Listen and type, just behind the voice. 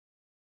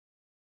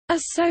A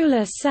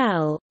solar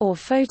cell, or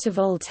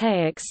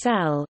photovoltaic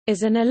cell,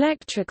 is an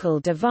electrical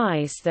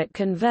device that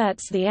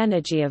converts the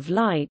energy of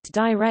light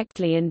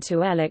directly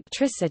into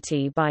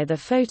electricity by the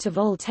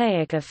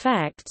photovoltaic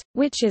effect,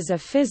 which is a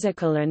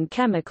physical and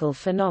chemical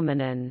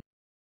phenomenon.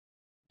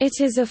 It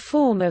is a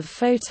form of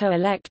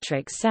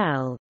photoelectric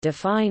cell,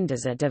 defined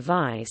as a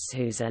device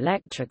whose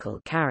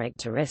electrical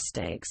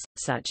characteristics,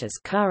 such as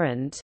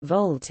current,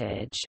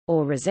 voltage,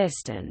 or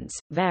resistance,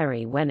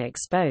 vary when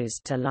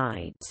exposed to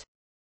light.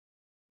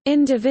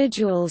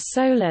 Individual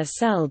solar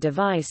cell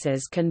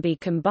devices can be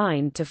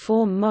combined to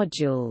form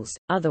modules,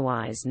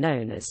 otherwise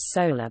known as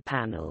solar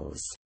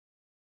panels.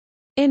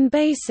 In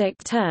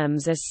basic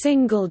terms, a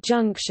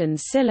single-junction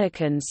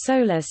silicon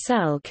solar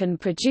cell can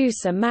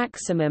produce a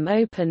maximum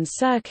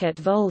open-circuit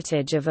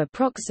voltage of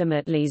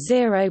approximately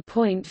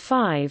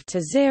 0.5 to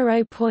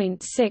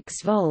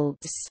 0.6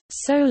 volts.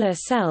 Solar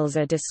cells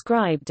are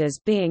described as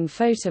being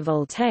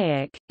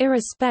photovoltaic,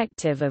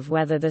 irrespective of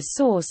whether the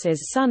source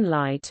is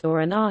sunlight or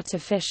an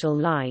artificial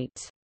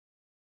light.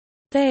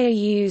 They are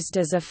used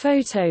as a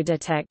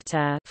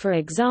photodetector, for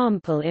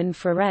example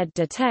infrared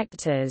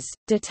detectors,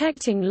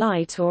 detecting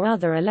light or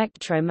other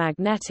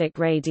electromagnetic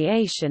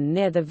radiation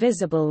near the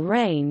visible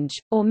range,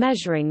 or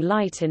measuring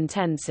light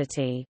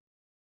intensity.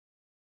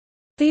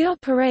 The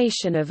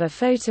operation of a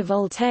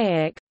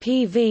photovoltaic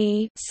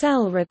 (PV)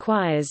 cell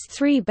requires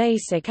three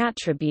basic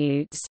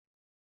attributes: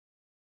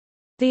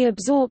 the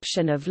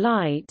absorption of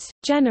light,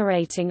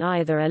 generating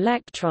either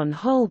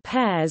electron-hole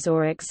pairs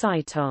or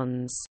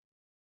excitons;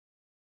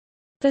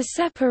 the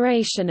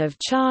separation of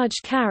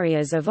charge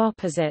carriers of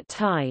opposite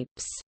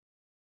types;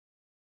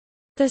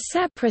 the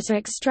separate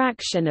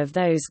extraction of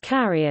those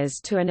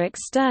carriers to an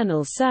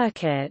external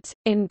circuit.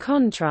 In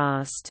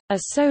contrast, a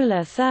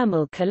solar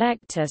thermal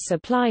collector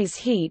supplies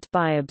heat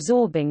by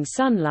absorbing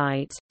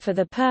sunlight, for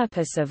the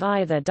purpose of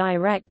either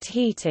direct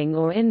heating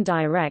or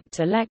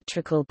indirect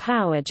electrical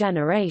power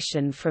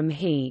generation from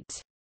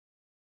heat.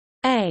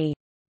 A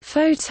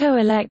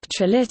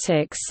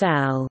photoelectrolytic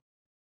cell,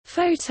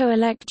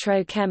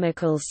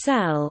 photoelectrochemical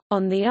cell,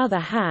 on the other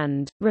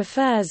hand,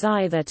 refers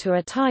either to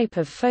a type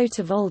of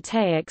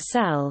photovoltaic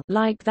cell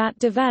like that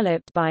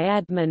developed by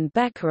Edmund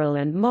Becquerel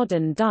and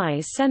modern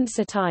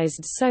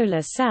dye-sensitized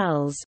solar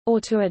cells, or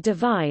to a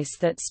device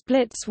that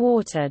splits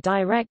water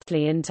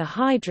directly into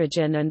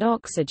hydrogen and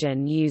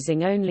oxygen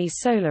using only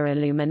solar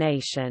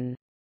illumination.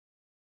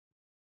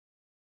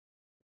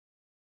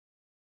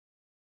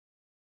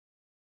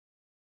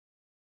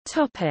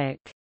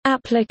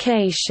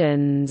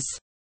 Applications.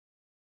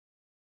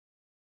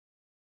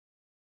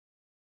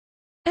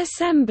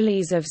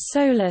 Assemblies of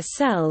solar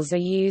cells are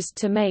used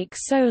to make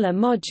solar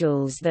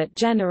modules that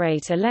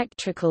generate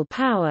electrical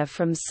power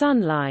from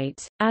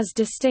sunlight, as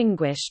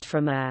distinguished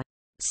from a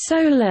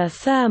solar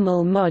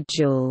thermal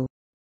module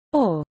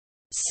or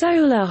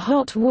solar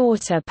hot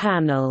water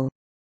panel.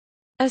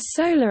 A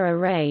solar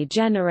array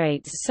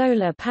generates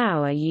solar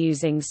power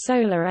using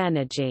solar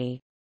energy.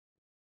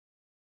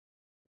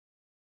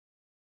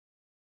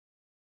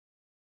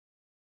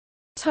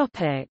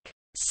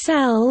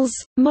 Cells,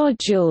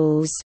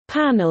 modules,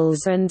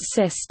 panels and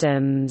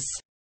systems.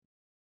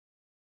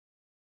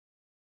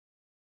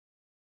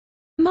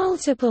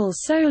 Multiple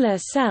solar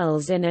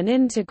cells in an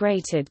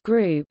integrated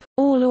group,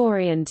 all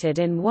oriented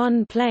in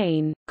one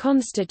plane,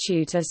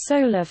 constitute a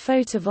solar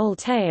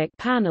photovoltaic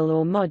panel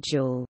or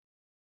module.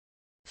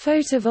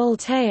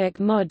 Photovoltaic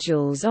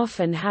modules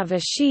often have a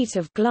sheet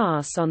of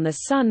glass on the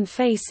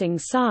sun-facing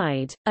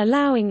side,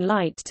 allowing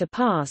light to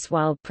pass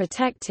while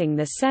protecting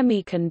the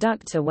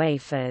semiconductor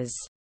wafers.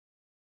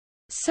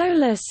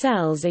 Solar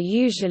cells are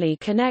usually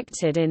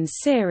connected in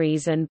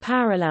series and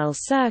parallel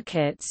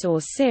circuits or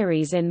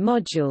series in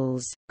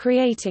modules,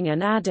 creating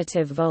an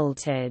additive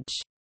voltage.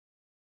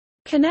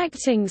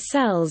 Connecting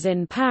cells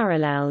in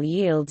parallel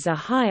yields a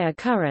higher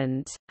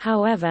current,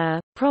 however,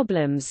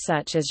 problems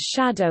such as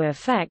shadow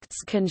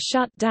effects can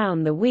shut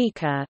down the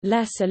weaker,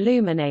 less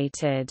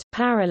illuminated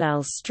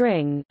parallel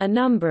string, a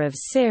number of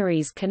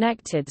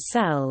series-connected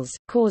cells,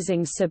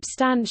 causing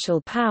substantial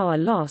power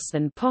loss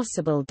and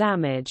possible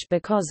damage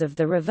because of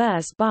the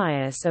reverse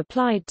bias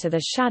applied to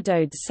the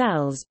shadowed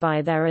cells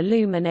by their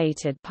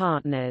illuminated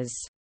partners.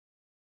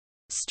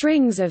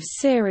 Strings of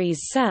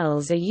series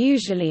cells are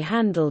usually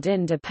handled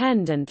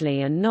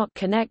independently and not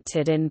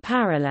connected in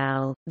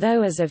parallel,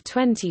 though as of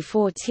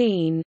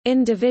 2014,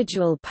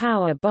 individual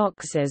power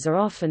boxes are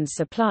often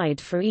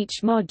supplied for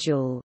each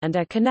module, and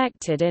are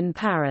connected in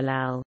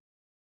parallel.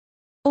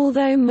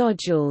 Although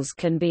modules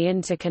can be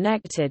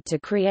interconnected to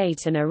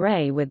create an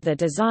array with the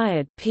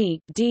desired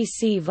peak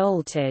DC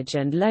voltage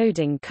and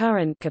loading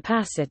current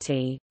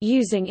capacity,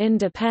 using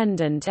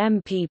independent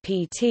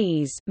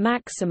MPPTs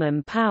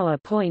maximum power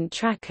point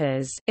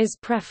trackers is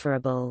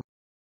preferable.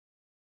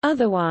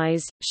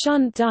 Otherwise,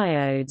 shunt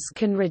diodes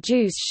can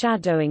reduce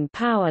shadowing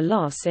power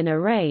loss in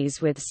arrays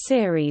with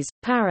series,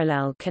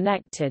 parallel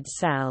connected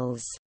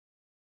cells.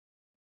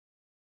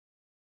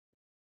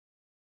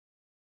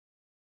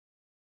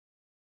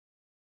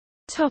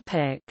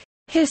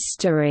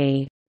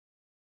 History.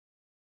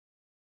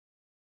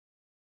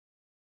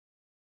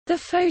 The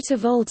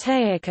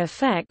photovoltaic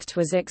effect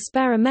was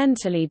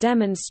experimentally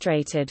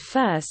demonstrated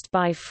first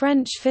by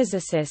French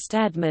physicist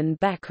Edmond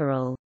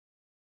Becquerel.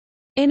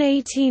 In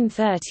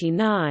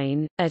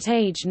 1839, at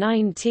age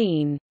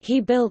 19,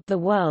 he built the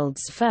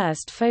world's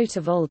first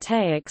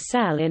photovoltaic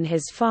cell in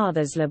his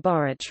father's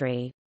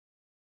laboratory.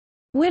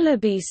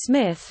 Willoughby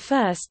Smith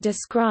first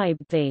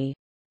described the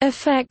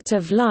effect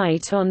of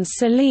light on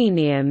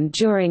selenium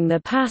during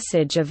the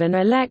passage of an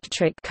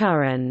electric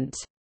current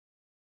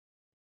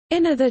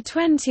in a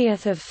 20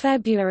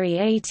 February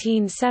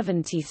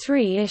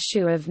 1873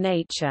 issue of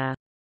Nature.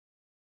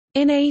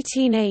 In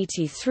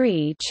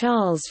 1883,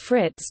 Charles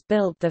Fritz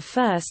built the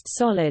first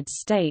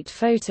solid-state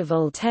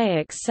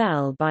photovoltaic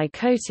cell by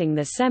coating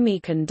the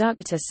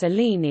semiconductor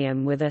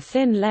selenium with a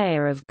thin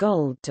layer of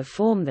gold to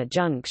form the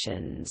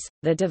junctions.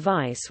 The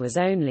device was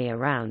only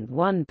around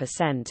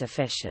 1%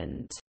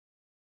 efficient.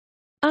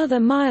 Other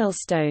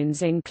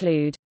milestones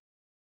include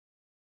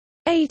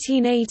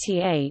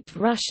 1888,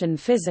 Russian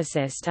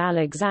physicist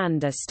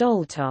Alexander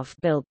Stoltov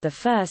built the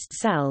first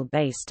cell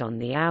based on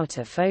the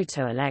outer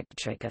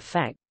photoelectric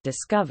effect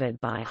discovered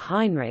by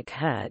Heinrich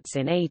Hertz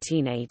in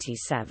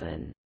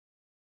 1887.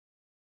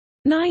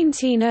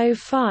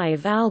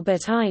 1905,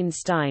 Albert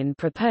Einstein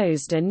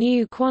proposed a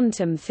new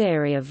quantum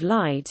theory of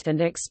light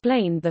and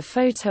explained the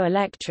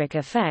photoelectric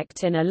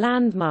effect in a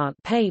landmark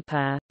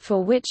paper,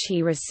 for which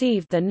he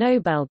received the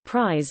Nobel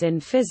Prize in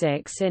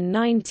Physics in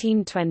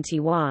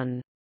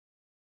 1921.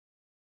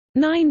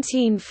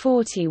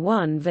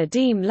 1941,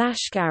 Vadim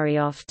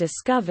Lashkaryov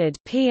discovered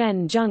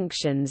p-n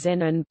junctions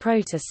in and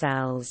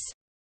protocells.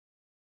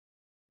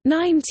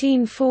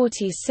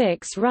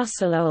 1946,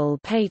 Russell Ohl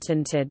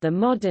patented the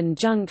modern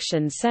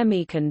junction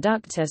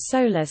semiconductor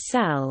solar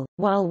cell,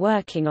 while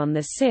working on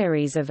the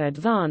series of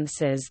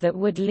advances that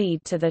would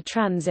lead to the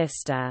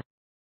transistor.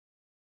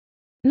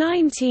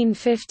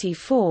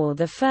 1954,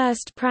 the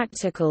first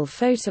practical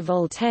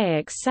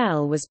photovoltaic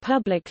cell was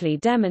publicly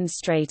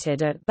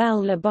demonstrated at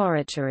Bell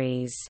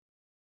Laboratories.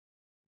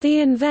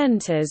 The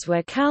inventors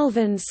were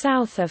Calvin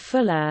Souther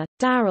Fuller,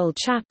 Darrell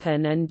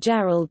Chapin and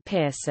Gerald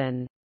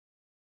Pearson.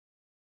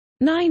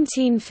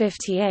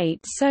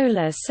 1958,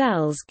 solar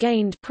cells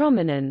gained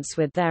prominence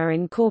with their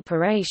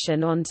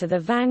incorporation onto the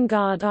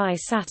Vanguard I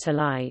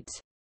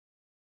satellite.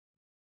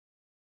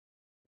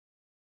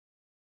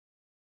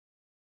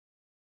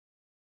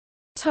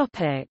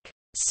 Topic: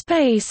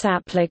 Space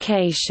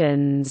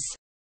applications.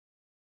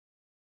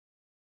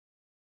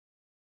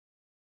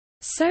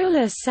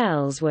 Solar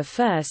cells were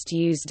first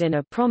used in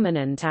a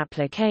prominent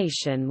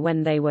application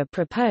when they were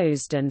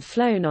proposed and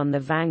flown on the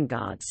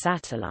Vanguard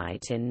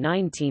satellite in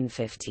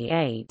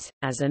 1958,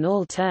 as an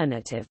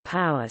alternative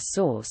power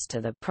source to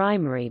the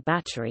primary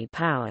battery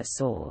power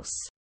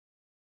source.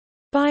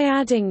 By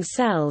adding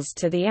cells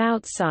to the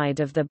outside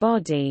of the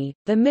body,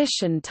 the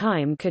mission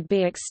time could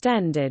be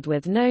extended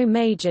with no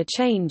major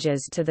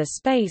changes to the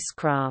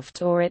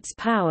spacecraft or its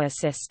power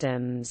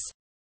systems.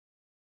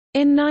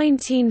 In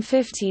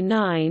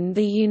 1959,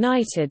 the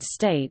United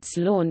States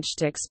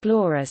launched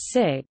Explorer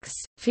 6,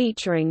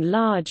 featuring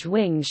large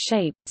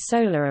wing-shaped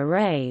solar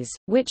arrays,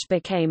 which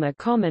became a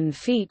common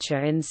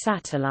feature in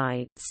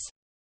satellites.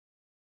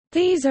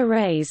 These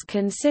arrays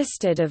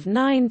consisted of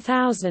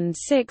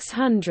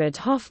 9,600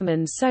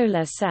 Hoffman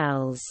solar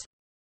cells.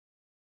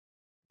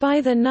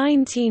 By the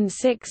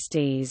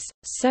 1960s,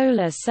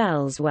 solar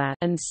cells were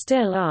and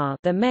still are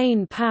the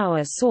main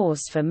power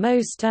source for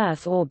most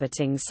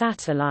Earth-orbiting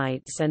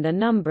satellites and a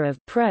number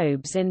of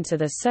probes into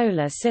the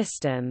Solar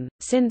System,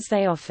 since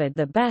they offered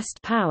the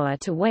best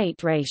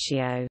power-to-weight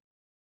ratio.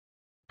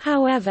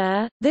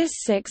 However, this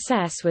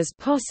success was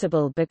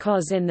possible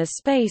because in the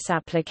space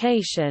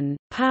application,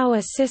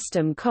 power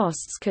system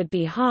costs could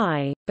be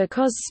high,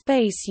 because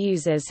space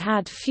users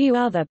had few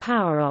other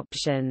power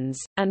options,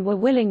 and were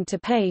willing to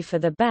pay for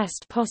the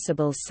best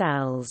possible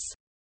cells.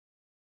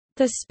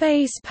 The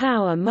space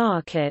power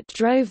market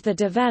drove the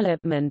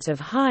development of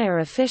higher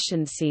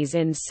efficiencies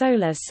in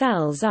solar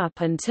cells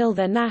up until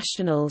the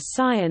National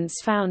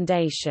Science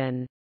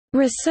Foundation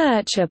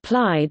Research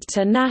Applied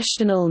to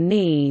National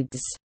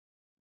Needs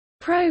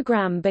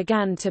program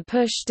began to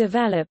push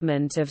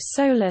development of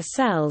solar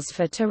cells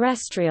for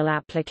terrestrial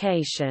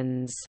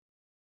applications.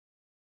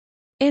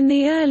 In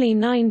the early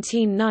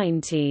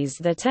 1990s,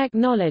 the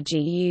technology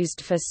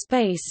used for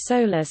space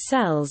solar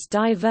cells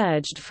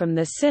diverged from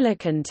the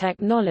silicon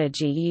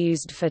technology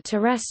used for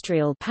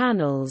terrestrial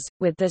panels,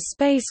 with the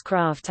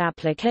spacecraft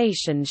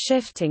application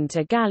shifting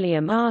to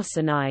gallium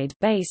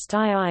arsenide-based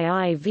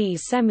IIIV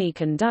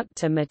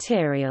semiconductor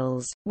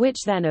materials,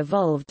 which then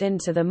evolved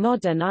into the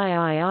modern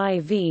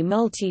IIIV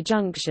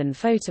multijunction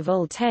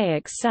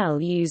photovoltaic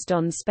cell used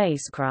on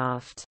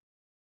spacecraft.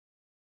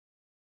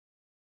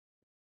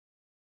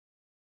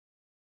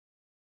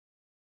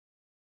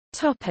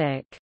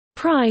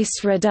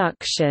 Price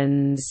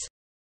reductions.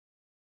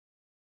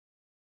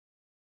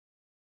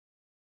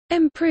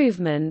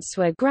 Improvements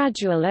were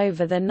gradual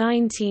over the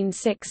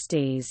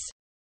 1960s.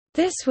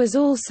 This was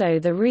also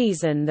the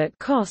reason that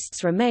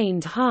costs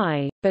remained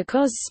high,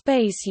 because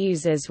space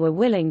users were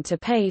willing to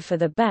pay for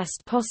the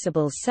best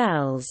possible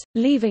cells,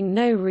 leaving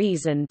no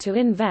reason to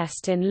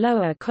invest in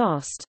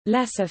lower-cost,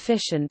 less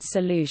efficient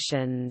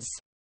solutions.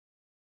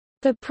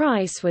 The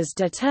price was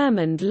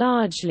determined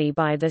largely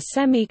by the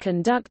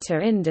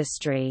semiconductor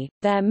industry.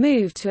 Their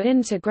move to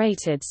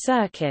integrated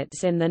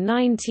circuits in the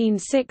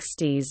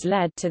 1960s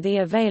led to the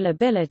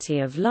availability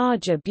of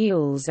larger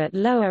boules at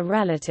lower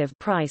relative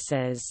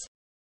prices.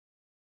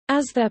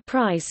 As their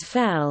price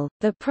fell,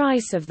 the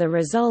price of the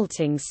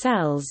resulting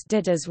cells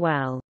did as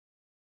well.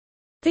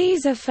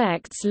 These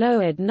effects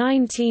lowered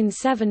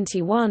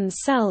 1971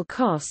 cell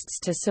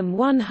costs to some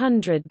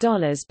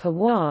 $100 per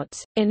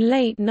watt. In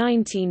late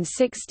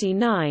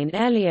 1969,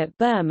 Elliot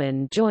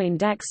Berman joined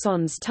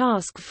Exxon's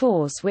task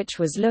force, which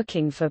was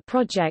looking for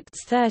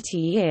projects 30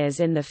 years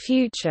in the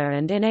future,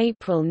 and in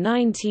April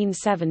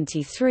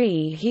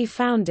 1973 he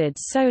founded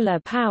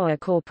Solar Power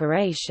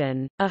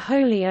Corporation, a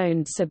wholly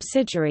owned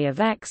subsidiary of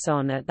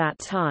Exxon at that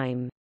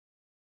time.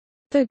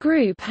 The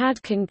group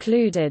had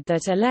concluded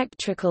that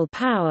electrical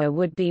power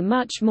would be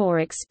much more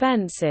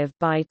expensive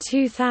by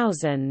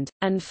 2000,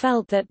 and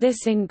felt that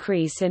this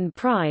increase in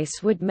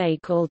price would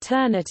make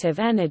alternative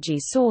energy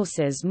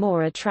sources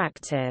more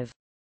attractive.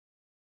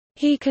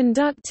 He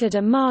conducted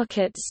a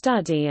market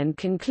study and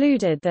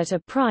concluded that a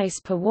price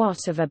per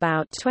watt of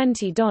about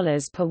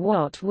 $20 per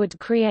watt would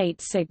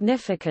create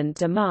significant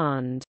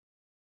demand.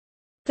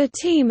 The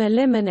team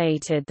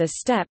eliminated the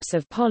steps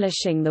of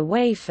polishing the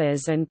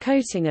wafers and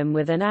coating them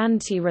with an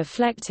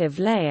anti-reflective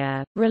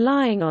layer,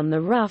 relying on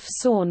the rough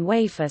sawn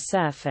wafer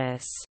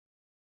surface.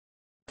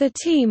 The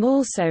team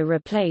also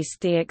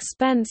replaced the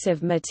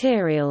expensive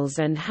materials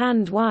and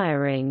hand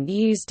wiring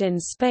used in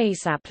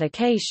space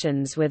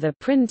applications with a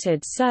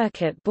printed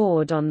circuit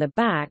board on the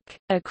back,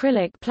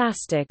 acrylic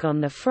plastic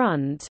on the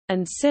front,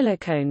 and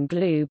silicone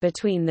glue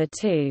between the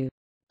two,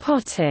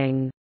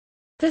 potting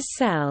the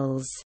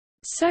cells.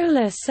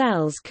 Solar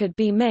cells could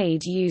be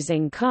made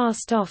using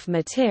cast-off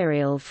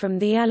material from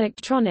the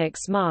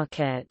electronics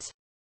market.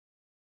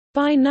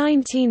 By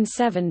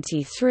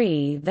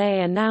 1973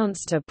 they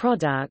announced a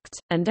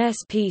product, and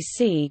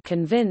SPC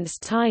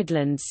convinced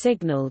Tideland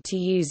Signal to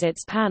use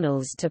its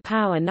panels to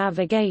power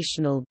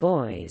navigational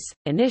buoys,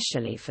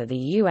 initially for the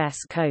U.S.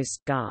 Coast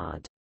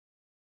Guard.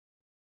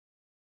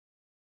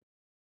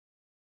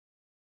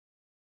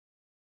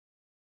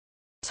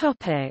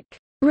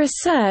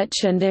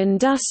 Research and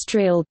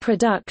industrial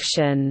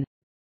production.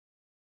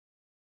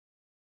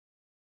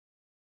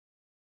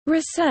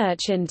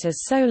 Research into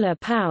solar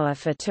power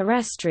for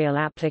terrestrial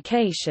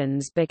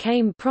applications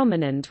became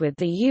prominent with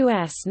the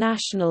U.S.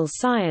 National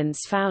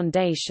Science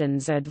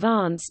Foundation's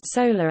Advanced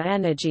Solar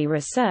Energy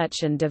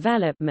Research and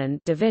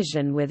Development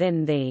Division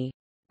within the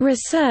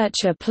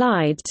Research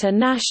Applied to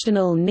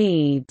National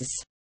Needs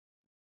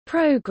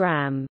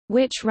program,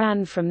 which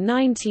ran from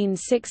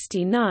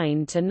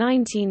 1969 to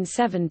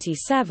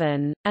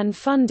 1977, and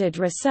funded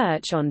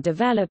research on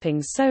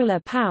developing solar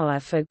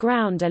power for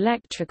ground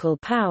electrical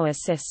power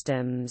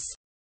systems.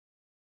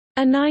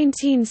 A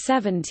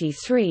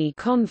 1973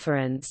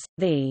 conference,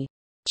 the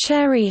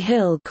Cherry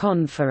Hill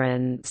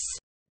Conference,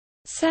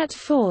 set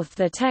forth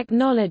the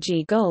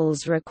technology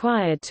goals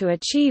required to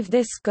achieve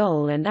this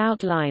goal and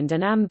outlined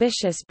an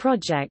ambitious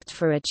project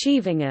for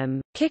achieving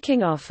them,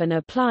 kicking off an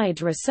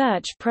applied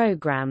research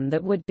program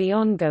that would be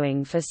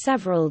ongoing for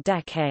several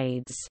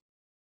decades.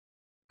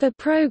 The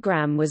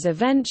program was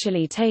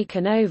eventually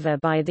taken over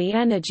by the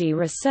Energy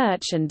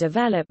Research and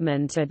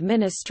Development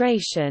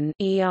Administration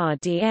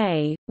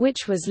 (ERDA),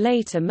 which was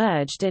later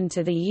merged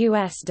into the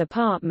U.S.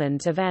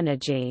 Department of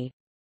Energy.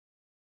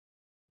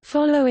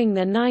 Following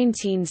the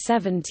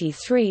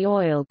 1973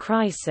 oil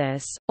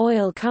crisis,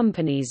 oil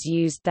companies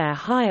used their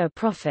higher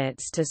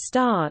profits to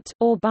start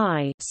or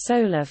buy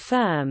solar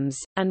firms,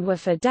 and were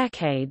for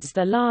decades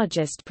the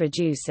largest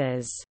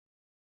producers.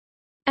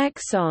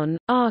 Exxon,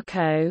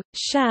 Arco,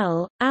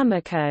 Shell,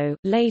 Amoco,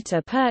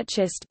 later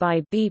purchased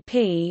by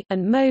BP,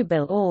 and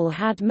Mobil all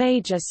had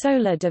major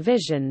solar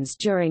divisions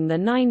during the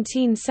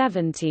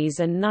 1970s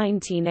and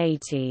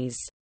 1980s.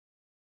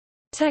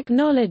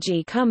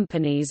 Technology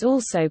companies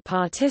also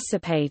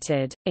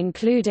participated,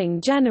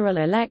 including General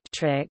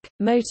Electric,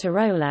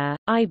 Motorola,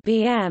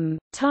 IBM,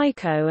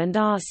 Tyco and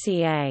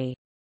RCA.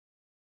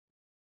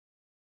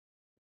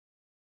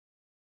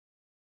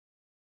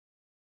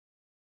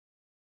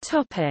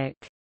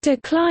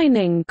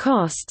 Declining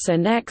costs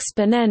and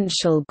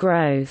exponential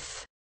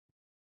growth.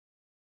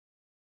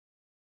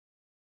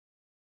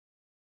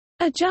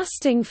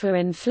 Adjusting for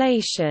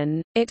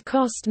inflation, it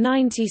cost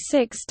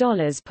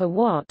 $96 per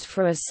watt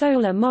for a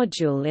solar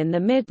module in the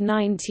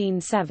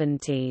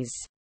mid-1970s.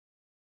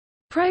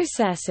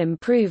 Process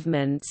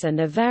improvements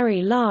and a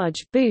very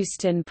large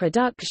boost in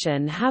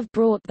production have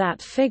brought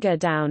that figure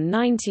down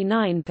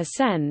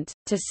 99%,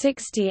 to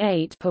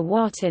 68 per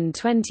watt in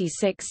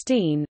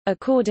 2016,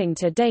 according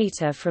to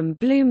data from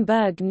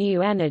Bloomberg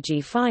New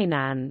Energy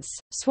Finance.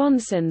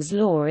 Swanson's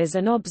law is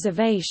an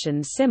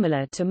observation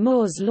similar to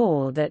Moore's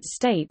law that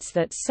states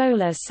that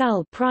solar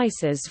cell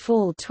prices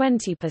fall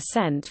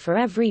 20% for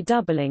every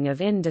doubling of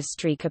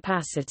industry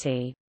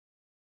capacity.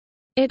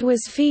 It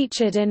was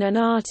featured in an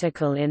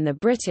article in the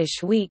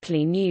British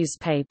weekly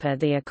newspaper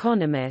The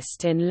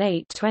Economist in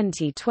late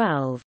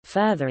 2012.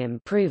 Further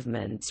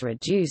improvements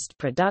reduced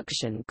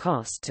production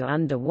cost to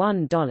under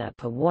 $1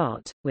 per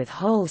watt, with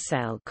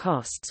wholesale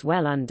costs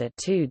well under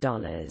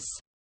 $2.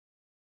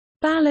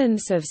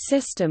 Balance of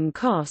system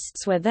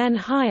costs were then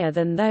higher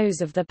than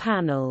those of the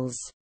panels.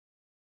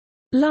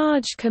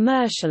 Large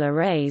commercial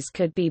arrays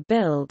could be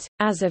built,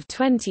 as of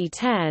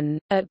 2010,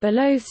 at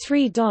below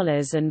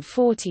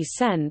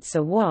 $3.40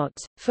 a watt,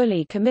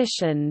 fully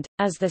commissioned.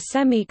 As the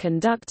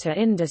semiconductor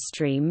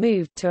industry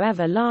moved to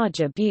ever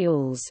larger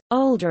boules,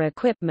 older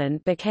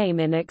equipment became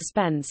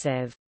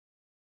inexpensive.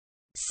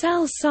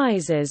 Cell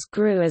sizes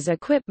grew as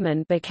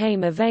equipment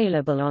became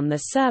available on the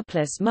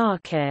surplus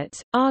market.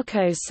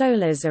 Arco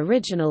Solar's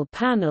original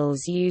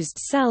panels used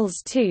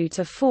cells 2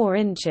 to 4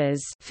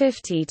 inches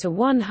 (50 to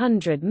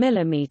 100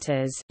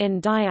 mm) in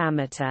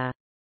diameter.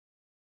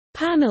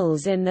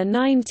 Panels in the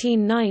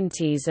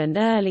 1990s and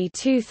early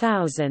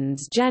 2000s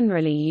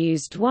generally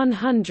used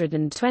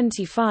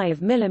 125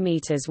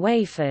 mm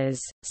wafers.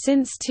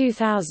 Since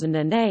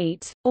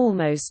 2008,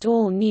 almost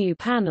all new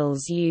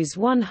panels use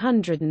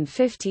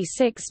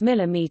 156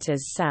 mm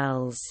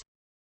cells.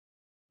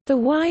 The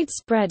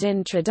widespread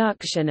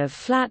introduction of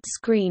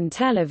flat-screen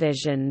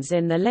televisions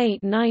in the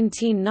late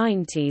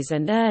 1990s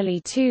and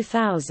early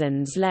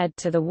 2000s led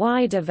to the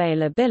wide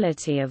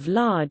availability of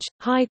large,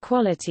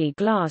 high-quality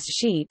glass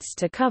sheets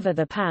to cover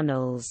the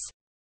panels.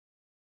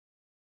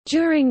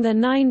 During the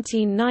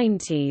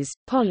 1990s,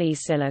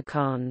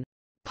 polysilicon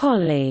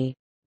poly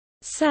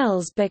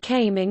cells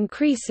became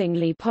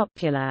increasingly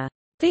popular.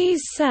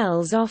 These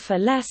cells offer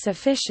less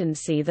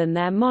efficiency than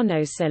their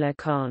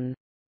monosilicon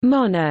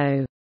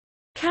mono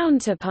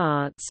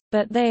counterparts,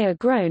 but they are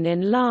grown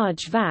in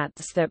large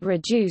vats that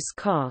reduce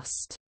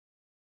cost.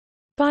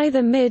 By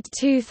the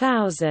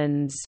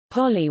mid-2000s,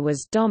 poly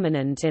was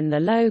dominant in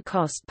the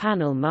low-cost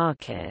panel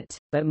market,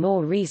 but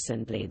more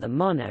recently the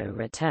mono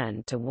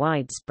returned to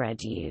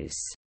widespread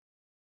use.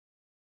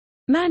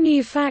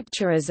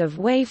 Manufacturers of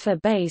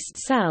wafer-based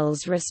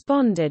cells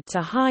responded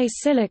to high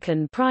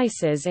silicon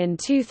prices in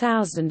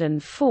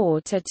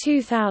 2004 to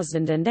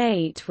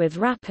 2008 with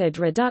rapid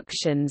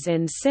reductions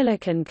in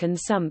silicon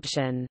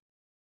consumption.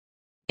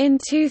 In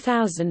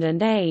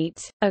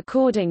 2008,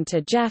 according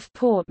to Jeff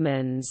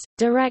Portmans,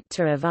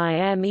 director of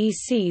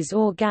IMEC's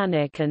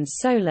Organic and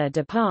Solar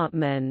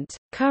Department,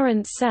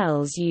 current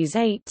cells use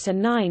 8 to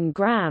 9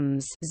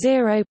 grams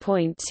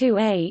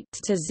 (0.28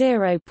 to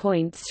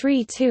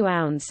 0.32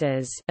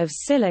 ounces) of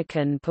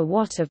silicon per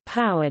watt of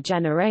power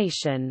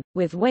generation,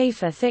 with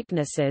wafer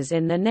thicknesses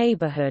in the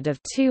neighborhood of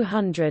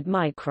 200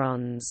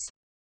 microns.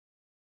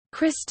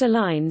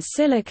 Crystalline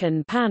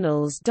silicon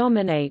panels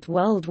dominate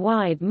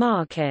worldwide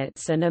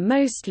markets and are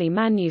mostly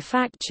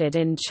manufactured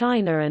in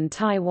China and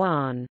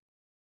Taiwan.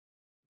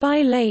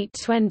 By late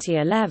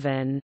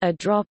 2011, a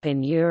drop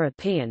in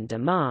European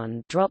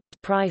demand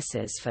dropped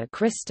prices for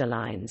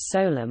crystalline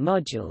solar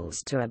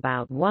modules to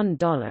about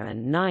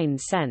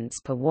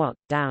 $1.09 per watt,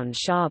 down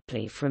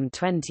sharply from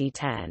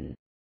 2010.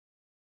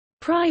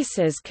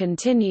 Prices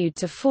continued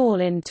to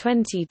fall in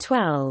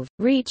 2012,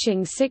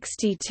 reaching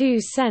 62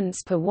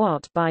 cents per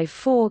watt by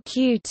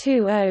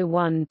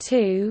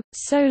 4Q2012.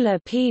 Solar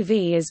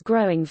PV is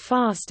growing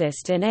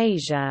fastest in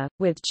Asia,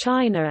 with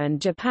China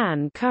and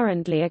Japan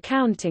currently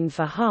accounting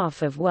for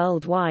half of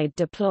worldwide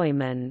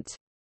deployment.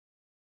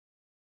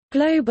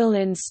 Global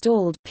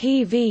installed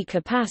PV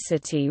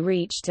capacity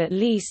reached at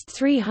least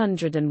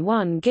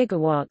 301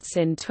 gigawatts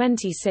in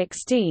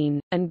 2016,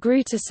 and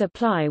grew to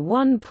supply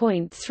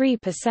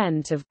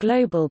 1.3% of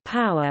global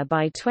power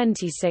by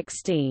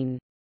 2016.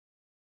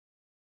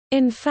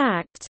 In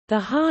fact, the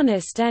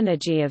harnessed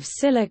energy of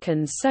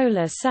silicon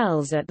solar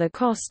cells at the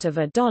cost of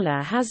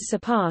 $1 has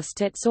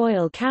surpassed its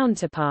oil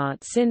counterpart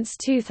since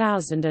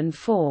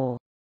 2004.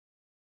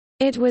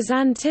 It was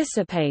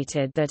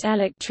anticipated that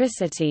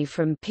electricity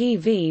from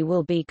PV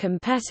will be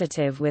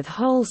competitive with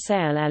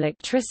wholesale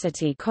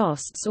electricity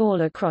costs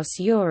all across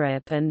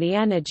Europe, and the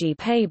energy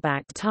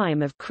payback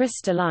time of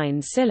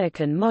crystalline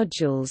silicon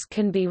modules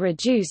can be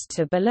reduced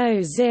to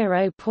below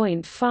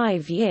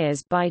 0.5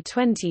 years by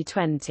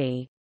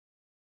 2020.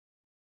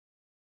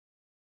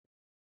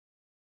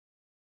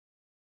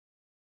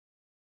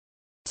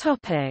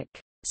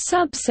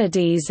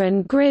 Subsidies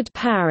and grid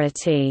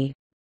parity.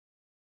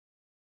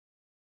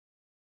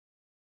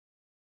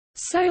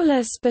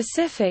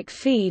 Solar-specific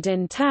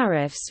feed-in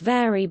tariffs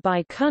vary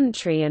by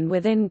country and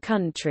within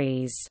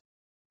countries.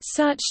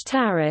 Such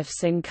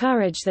tariffs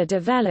encourage the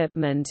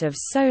development of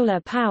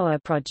solar power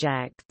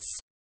projects.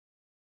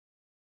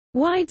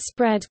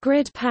 Widespread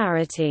grid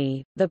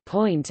parity, the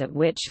point at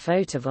which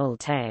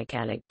photovoltaic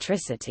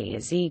electricity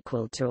is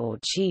equal to or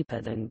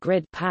cheaper than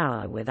grid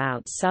power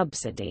without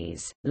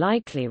subsidies,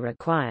 likely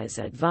requires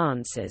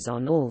advances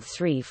on all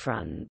three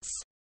fronts.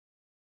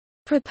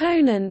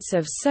 Proponents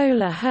of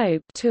solar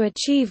hope to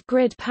achieve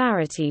grid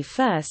parity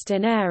first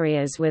in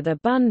areas with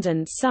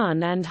abundant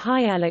sun and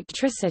high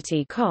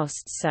electricity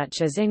costs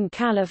such as in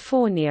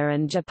California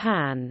and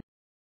Japan.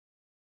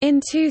 In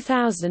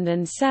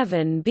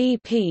 2007,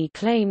 BP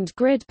claimed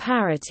grid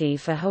parity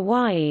for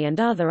Hawaii and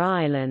other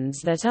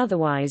islands that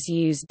otherwise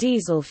use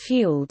diesel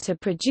fuel to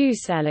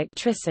produce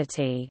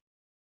electricity.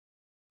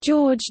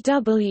 George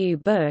W.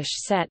 Bush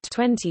set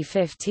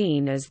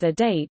 2015 as the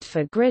date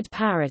for grid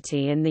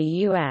parity in the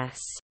U.S.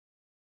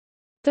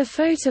 The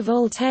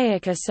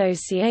Photovoltaic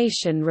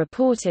Association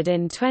reported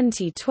in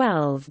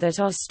 2012 that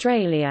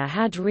Australia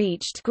had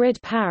reached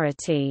grid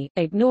parity.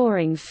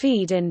 Ignoring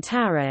feed-in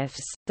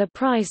tariffs, the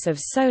price of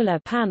solar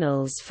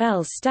panels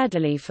fell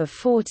steadily for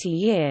 40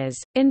 years,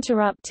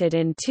 interrupted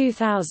in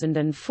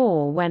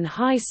 2004 when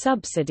high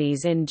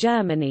subsidies in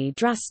Germany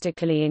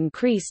drastically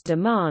increased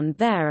demand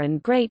there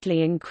and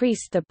greatly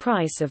increased the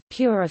price of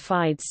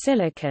purified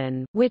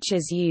silicon, which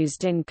is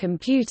used in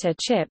computer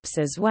chips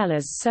as well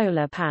as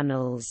solar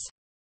panels.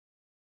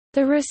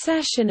 The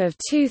recession of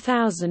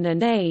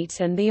 2008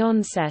 and the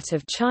onset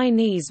of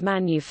Chinese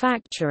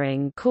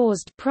manufacturing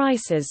caused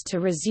prices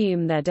to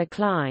resume their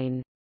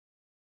decline.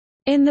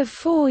 In the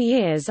 4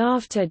 years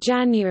after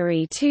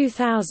January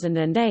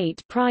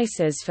 2008,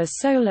 prices for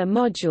solar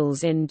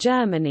modules in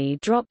Germany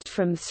dropped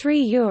from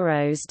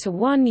 €3 to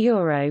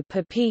 €1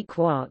 per peak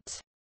watt.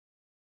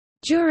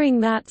 During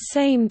that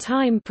same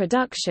time,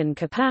 production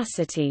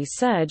capacity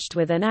surged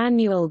with an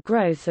annual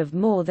growth of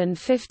more than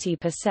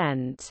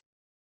 50%.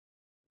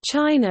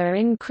 China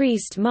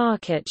increased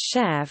market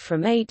share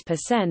from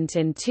 8%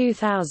 in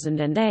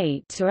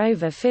 2008 to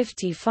over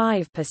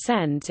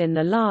 55% in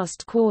the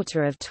last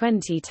quarter of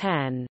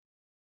 2010.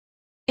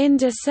 In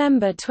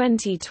December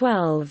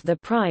 2012, the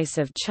price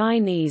of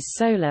Chinese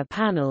solar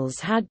panels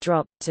had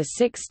dropped to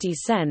 60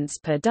 cents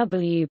per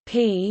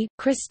WP.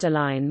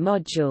 Crystalline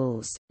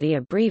modules, the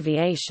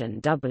abbreviation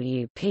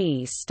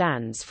WP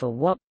stands for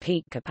watt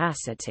peak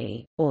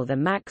capacity, or the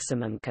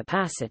maximum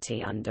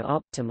capacity under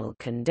optimal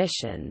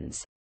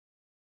conditions.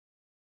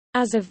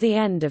 As of the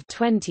end of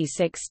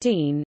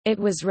 2016, it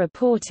was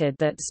reported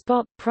that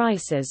spot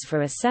prices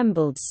for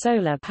assembled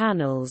solar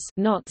panels,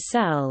 not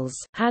cells,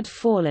 had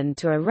fallen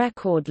to a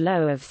record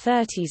low of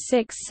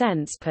 36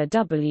 cents per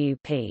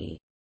WP.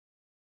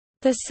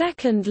 The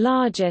second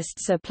largest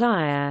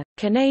supplier,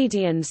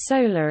 Canadian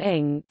Solar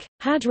Inc.,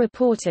 had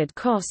reported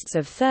costs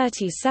of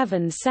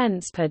 37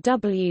 cents per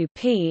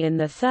WP in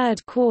the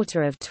third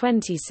quarter of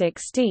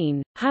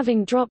 2016,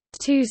 having dropped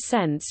 2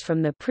 cents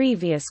from the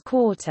previous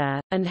quarter,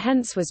 and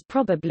hence was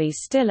probably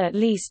still at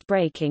least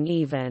breaking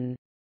even.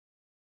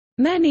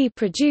 Many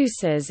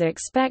producers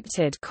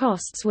expected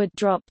costs would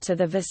drop to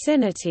the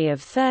vicinity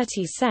of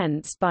 30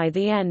 cents by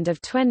the end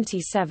of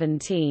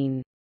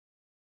 2017.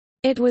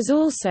 It was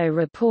also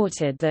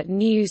reported that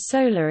new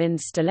solar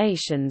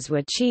installations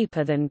were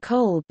cheaper than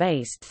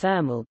coal-based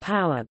thermal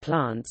power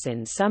plants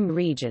in some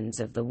regions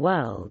of the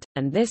world,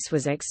 and this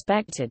was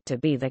expected to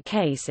be the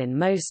case in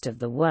most of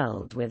the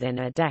world within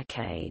a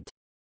decade.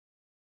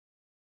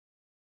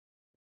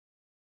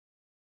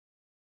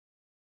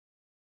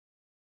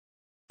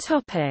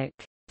 Topic: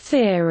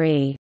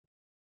 Theory.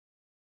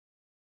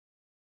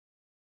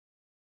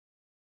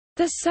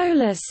 The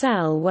solar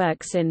cell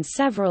works in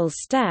several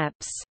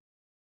steps.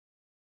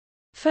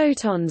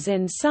 Photons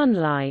in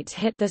sunlight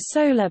hit the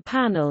solar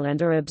panel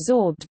and are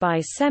absorbed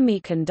by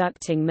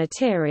semiconducting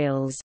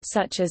materials,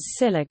 such as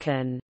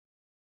silicon.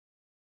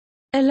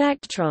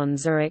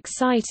 Electrons are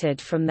excited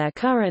from their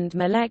current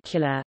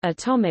molecular,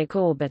 atomic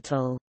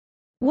orbital.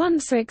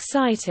 Once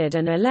excited,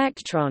 an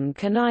electron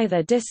can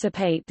either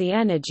dissipate the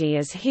energy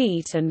as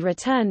heat and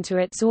return to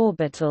its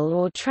orbital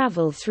or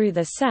travel through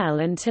the cell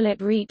until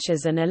it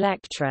reaches an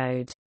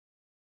electrode.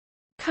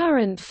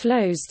 Current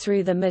flows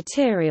through the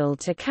material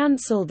to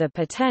cancel the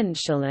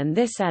potential, and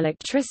this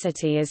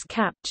electricity is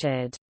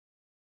captured.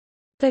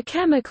 The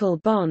chemical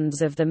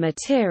bonds of the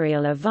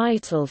material are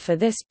vital for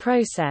this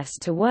process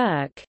to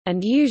work,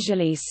 and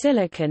usually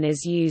silicon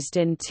is used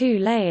in 2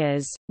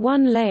 layers,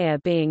 one layer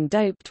being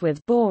doped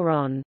with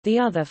boron, the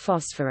other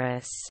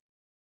phosphorus.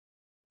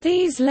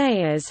 These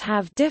layers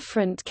have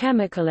different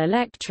chemical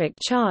electric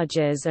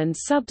charges and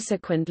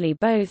subsequently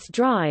both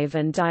drive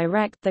and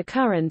direct the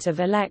current of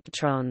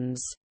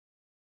electrons.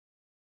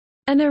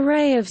 An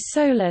array of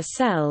solar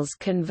cells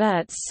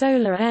converts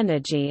solar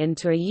energy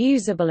into a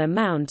usable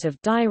amount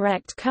of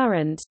direct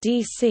current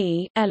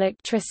 (DC)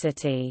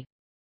 electricity.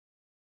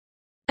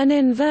 An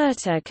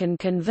inverter can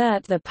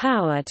convert the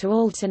power to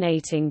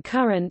alternating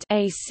current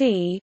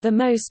 (AC). The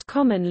most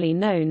commonly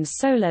known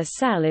solar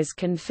cell is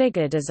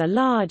configured as a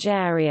large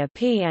area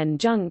PN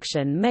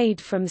junction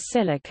made from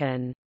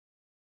silicon.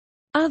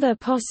 Other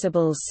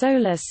possible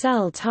solar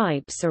cell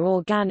types are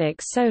organic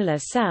solar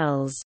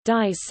cells,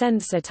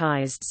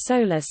 dye-sensitized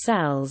solar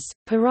cells,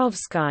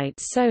 perovskite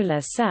solar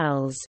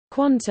cells,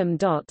 quantum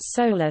dot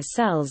solar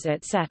cells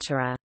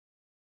etc.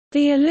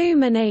 The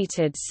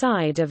illuminated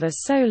side of a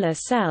solar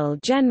cell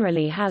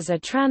generally has a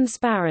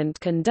transparent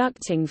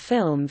conducting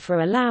film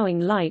for allowing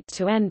light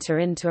to enter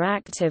into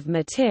active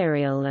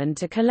material and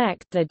to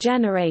collect the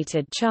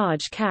generated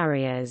charge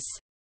carriers.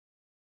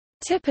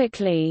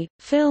 Typically,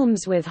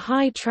 films with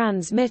high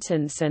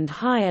transmittance and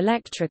high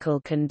electrical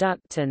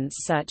conductance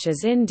such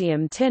as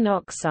indium tin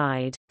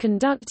oxide,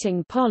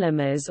 conducting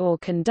polymers or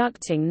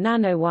conducting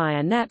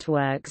nanowire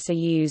networks are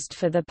used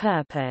for the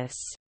purpose.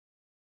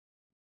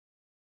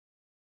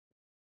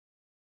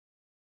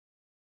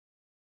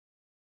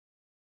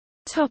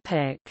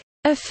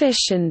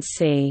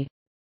 Efficiency.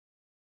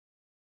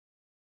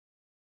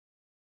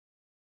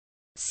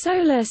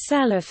 Solar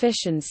cell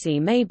efficiency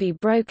may be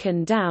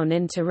broken down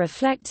into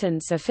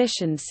reflectance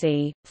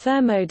efficiency,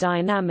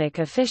 thermodynamic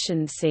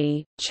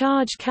efficiency,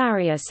 charge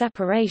carrier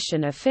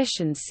separation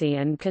efficiency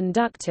and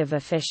conductive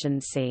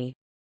efficiency.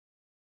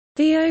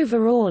 The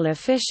overall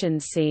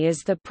efficiency is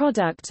the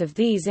product of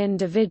these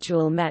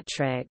individual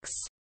metrics.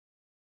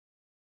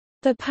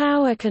 The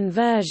power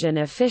conversion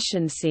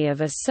efficiency of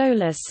a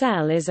solar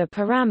cell is a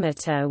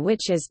parameter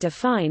which is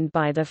defined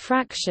by the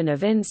fraction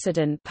of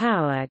incident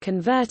power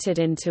converted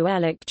into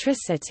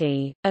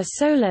electricity. A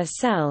solar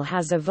cell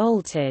has a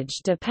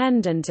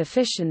voltage-dependent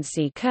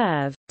efficiency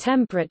curve,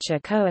 temperature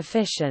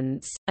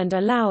coefficients, and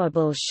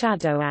allowable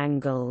shadow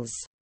angles.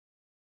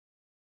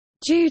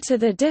 Due to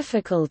the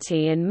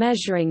difficulty in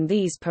measuring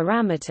these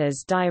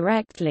parameters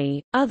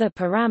directly, other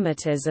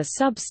parameters are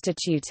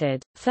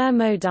substituted: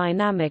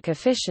 thermodynamic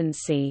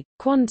efficiency,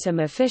 quantum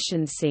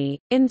efficiency,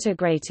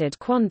 integrated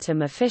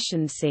quantum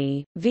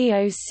efficiency,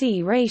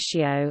 VOC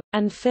ratio,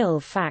 and fill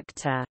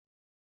factor.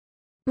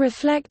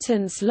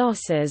 Reflectance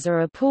losses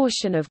are a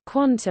portion of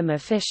quantum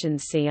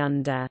efficiency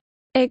under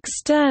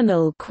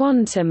external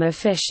quantum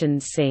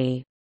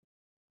efficiency.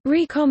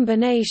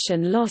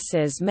 Recombination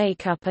losses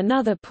make up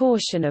another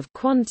portion of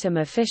quantum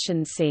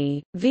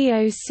efficiency,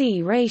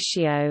 VOC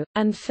ratio,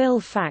 and fill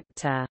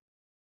factor.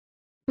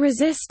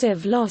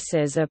 Resistive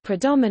losses are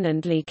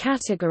predominantly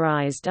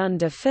categorized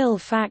under fill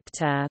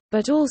factor,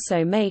 but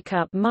also make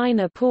up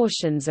minor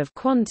portions of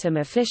quantum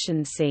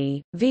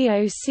efficiency,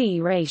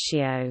 VOC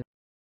ratio.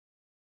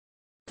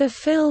 The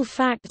fill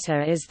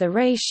factor is the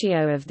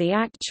ratio of the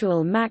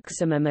actual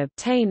maximum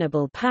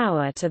obtainable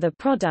power to the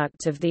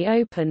product of the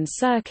open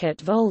circuit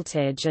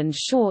voltage and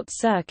short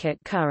circuit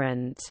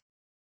current.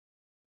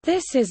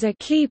 This is a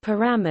key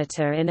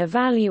parameter in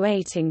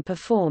evaluating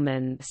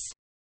performance.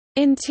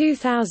 In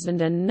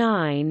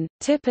 2009,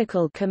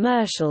 typical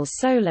commercial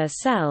solar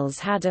cells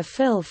had a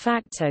fill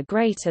factor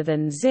greater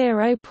than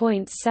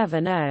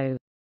 0.70.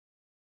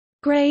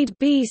 Grade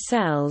B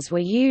cells were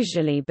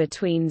usually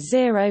between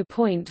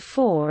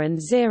 0.4 and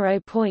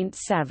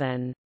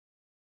 0.7.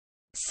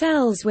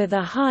 Cells with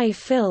a high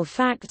fill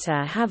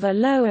factor have a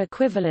low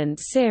equivalent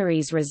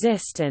series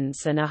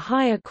resistance and a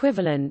high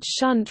equivalent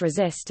shunt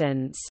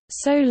resistance,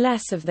 so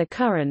less of the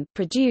current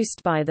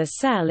produced by the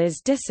cell is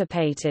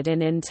dissipated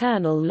in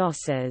internal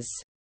losses.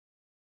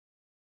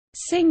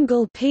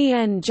 Single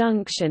p-n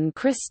junction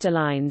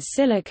crystalline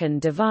silicon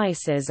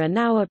devices are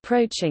now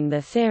approaching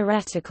the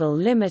theoretical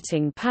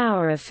limiting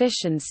power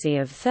efficiency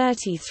of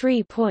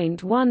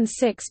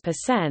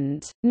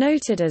 33.16%,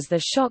 noted as the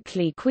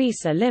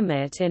Shockley-Queisser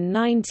limit in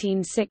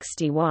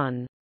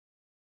 1961.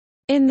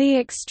 In the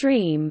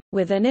extreme,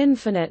 with an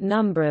infinite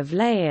number of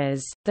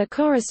layers, the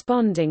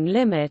corresponding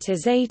limit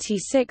is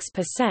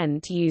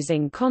 86%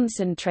 using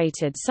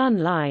concentrated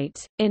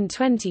sunlight. In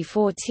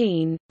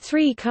 2014,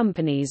 3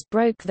 companies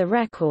broke the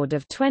record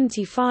of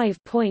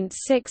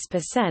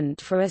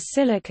 25.6% for a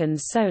silicon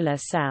solar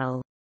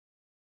cell.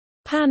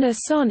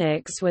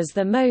 Panasonic's was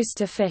the most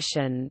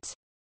efficient.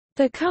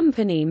 The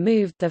company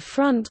moved the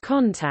front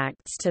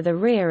contacts to the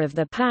rear of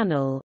the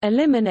panel,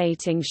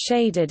 eliminating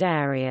shaded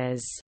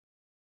areas.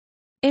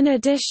 In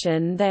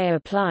addition, they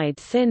applied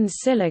thin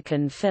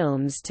silicon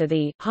films to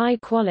the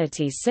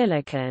high-quality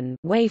silicon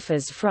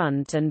wafer's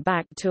front and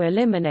back to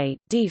eliminate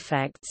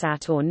defects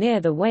at or near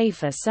the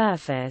wafer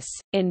surface.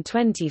 In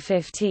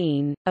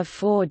 2015, a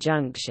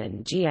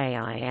 4-junction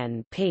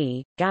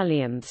GaInP,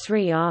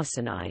 Gallium-3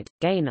 arsenide,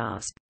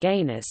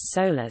 GaInP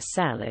solar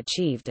cell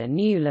achieved a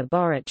new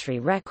laboratory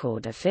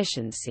record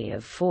efficiency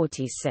of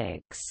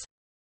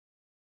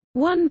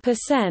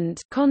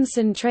 46.1%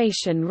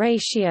 concentration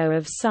ratio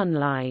of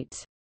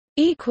sunlight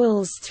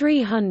equals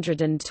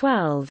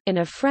 312 in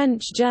a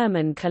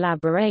French-German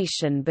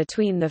collaboration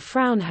between the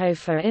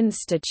Fraunhofer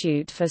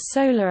Institute for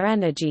Solar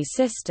Energy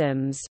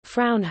Systems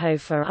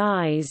Fraunhofer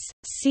IS,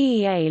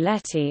 CEA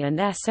Leti and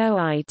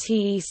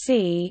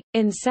SOITEC.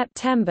 In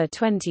September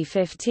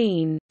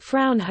 2015,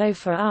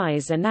 Fraunhofer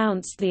IS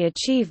announced the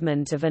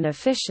achievement of an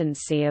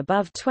efficiency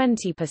above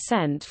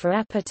 20% for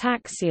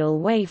epitaxial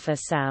wafer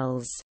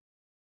cells.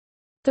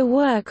 The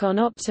work on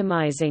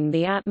optimizing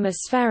the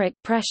atmospheric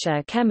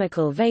pressure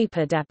chemical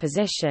vapor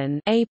deposition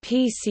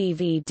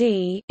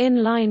 (APCVD)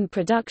 inline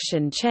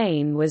production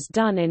chain was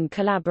done in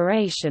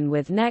collaboration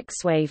with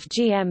Nextwave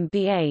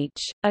GmbH,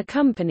 a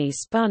company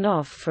spun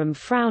off from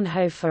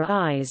Fraunhofer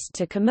ICE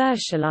to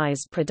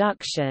commercialize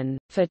production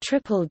for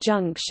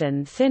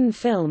triple-junction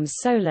thin-film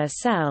solar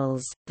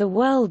cells. The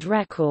world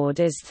record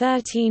is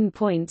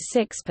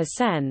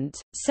 13.6%,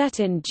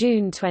 set in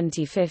June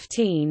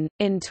 2015.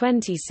 In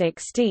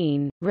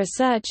 2016,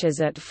 researchers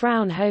at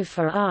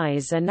Fraunhofer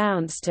ICE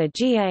announced a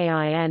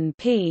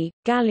GaInP,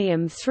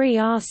 Gallium-3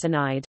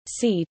 arsenide,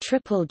 C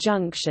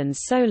triple-junction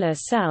solar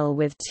cell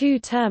with two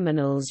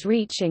terminals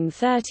reaching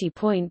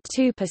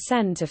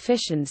 30.2%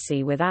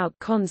 efficiency without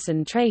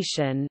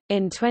concentration.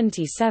 In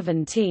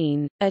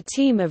 2017, a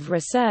team of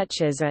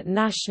researchers at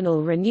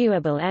National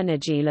Renewable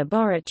Energy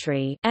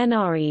Laboratory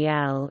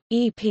 (NREL),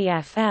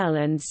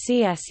 EPFL and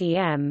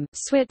CSEM,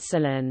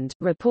 Switzerland,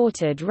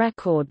 reported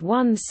record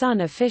one-sun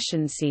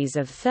efficiencies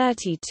of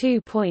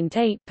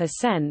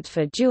 32.8%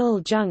 for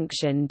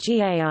dual-junction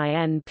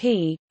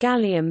GaInP,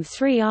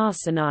 Gallium-3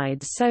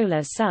 arsenide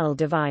solar cell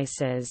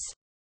devices.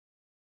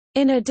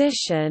 In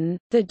addition,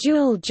 the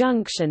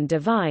dual-junction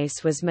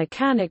device was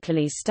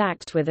mechanically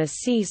stacked with a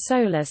C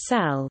solar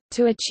cell,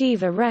 to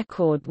achieve a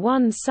record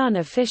one-sun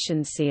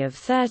efficiency of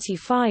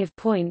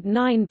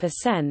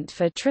 35.9%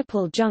 for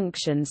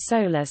triple-junction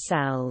solar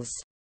cells.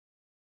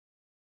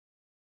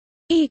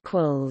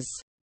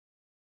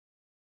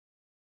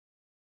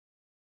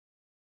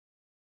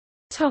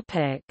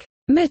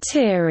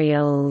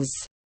 Materials.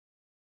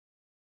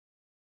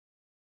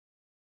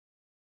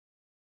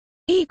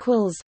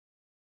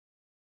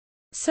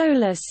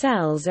 Solar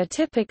cells are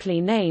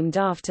typically named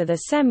after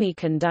the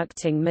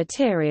semiconducting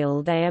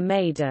material they are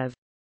made of.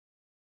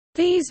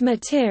 These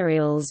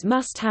materials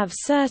must have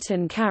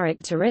certain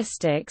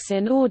characteristics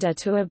in order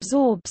to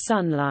absorb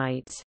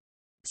sunlight.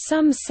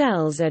 Some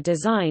cells are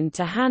designed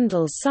to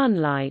handle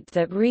sunlight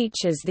that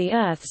reaches the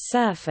Earth's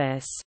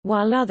surface,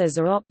 while others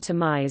are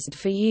optimized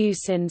for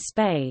use in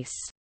space.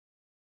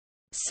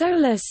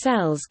 Solar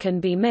cells can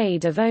be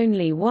made of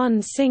only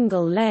one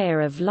single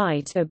layer of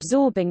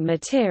light-absorbing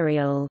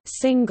material,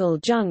 single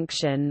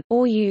junction,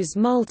 or use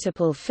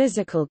multiple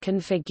physical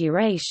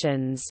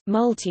configurations,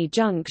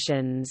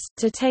 multi-junctions,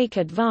 to take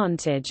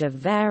advantage of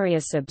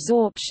various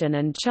absorption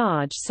and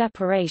charge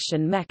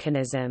separation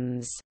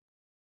mechanisms.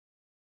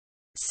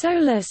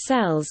 Solar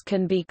cells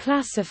can be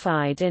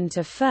classified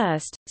into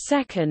first,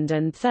 second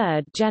and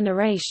third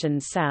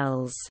generation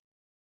cells.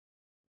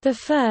 The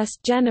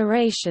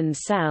first-generation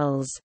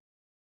cells,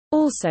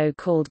 also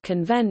called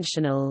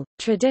conventional,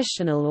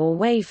 traditional or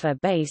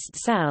wafer-based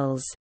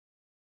cells,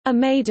 are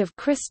made of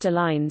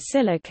crystalline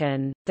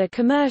silicon, the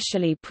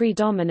commercially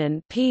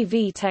predominant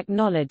PV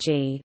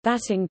technology,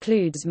 that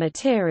includes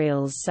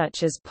materials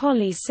such as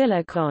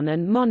polysilicon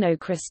and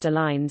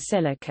monocrystalline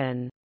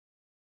silicon.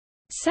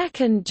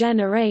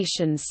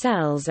 Second-generation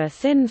cells are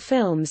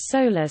thin-film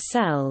solar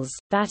cells,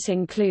 that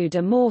include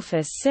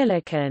amorphous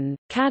silicon,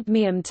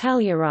 cadmium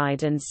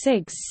telluride and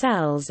CIGS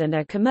cells and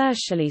are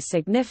commercially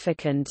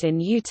significant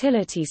in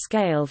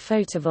utility-scale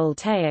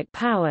photovoltaic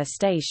power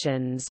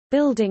stations,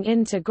 building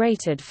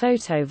integrated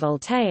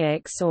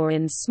photovoltaics or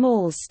in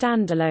small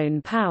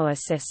standalone power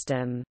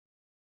system.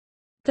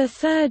 The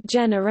third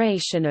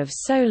generation of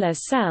solar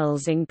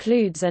cells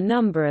includes a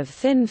number of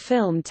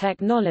thin-film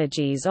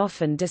technologies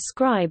often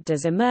described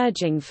as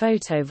emerging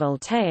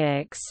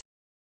photovoltaics.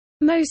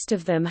 Most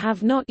of them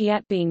have not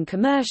yet been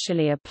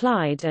commercially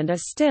applied and are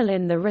still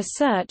in the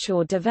research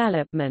or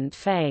development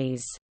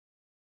phase.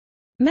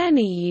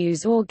 Many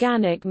use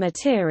organic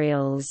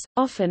materials,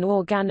 often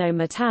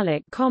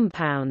organometallic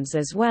compounds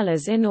as well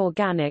as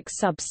inorganic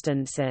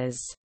substances.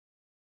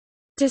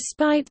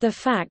 Despite the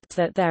fact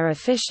that their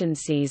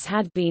efficiencies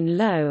had been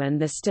low and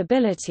the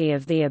stability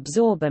of the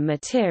absorber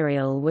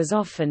material was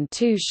often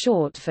too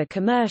short for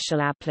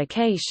commercial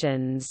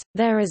applications,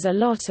 there is a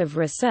lot of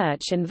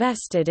research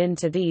invested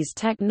into these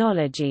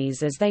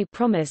technologies as they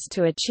promise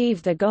to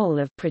achieve the goal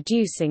of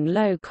producing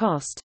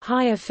low-cost,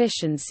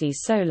 high-efficiency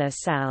solar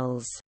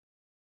cells.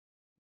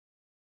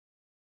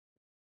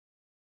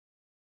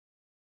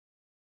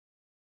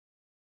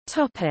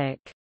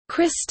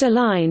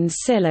 Crystalline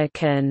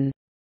silicon.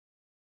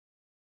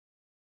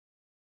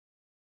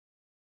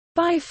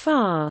 By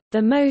far,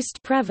 the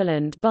most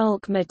prevalent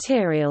bulk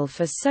material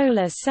for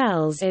solar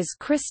cells is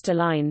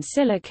crystalline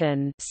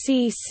silicon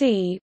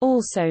 (CC),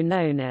 also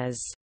known as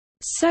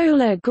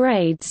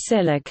solar-grade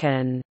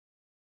silicon.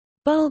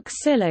 Bulk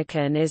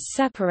silicon is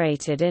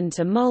separated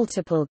into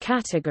multiple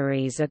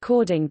categories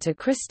according to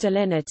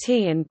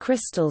crystallinity and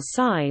crystal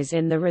size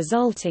in the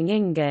resulting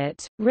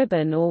ingot,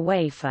 ribbon or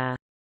wafer.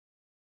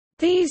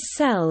 These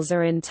cells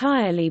are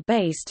entirely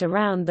based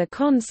around the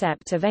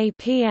concept of a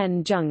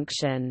p-n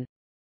junction.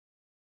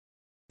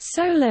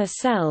 Solar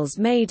cells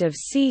made of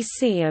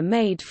CC are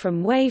made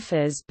from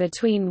wafers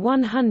between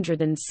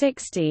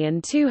 160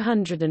 and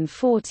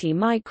 240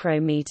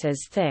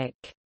 micrometers thick.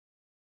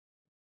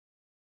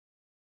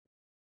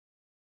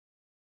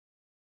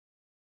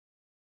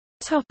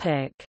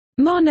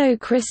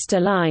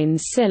 Monocrystalline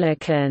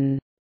silicon.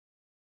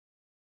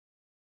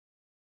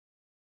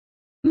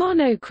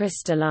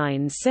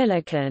 Monocrystalline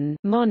silicon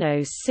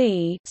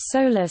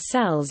solar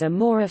cells are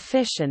more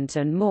efficient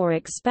and more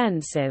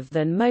expensive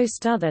than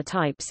most other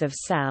types of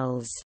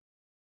cells.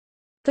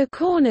 The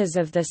corners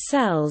of the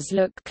cells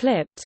look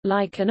clipped,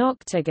 like an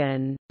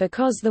octagon,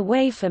 because the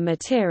wafer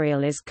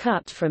material is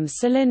cut from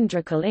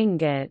cylindrical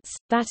ingots,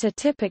 that are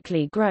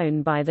typically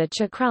grown by the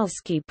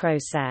Czochralski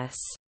process.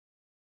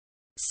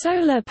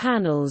 Solar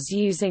panels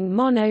using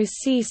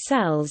mono-C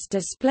cells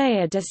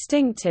display a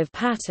distinctive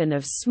pattern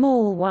of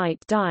small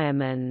white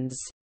diamonds.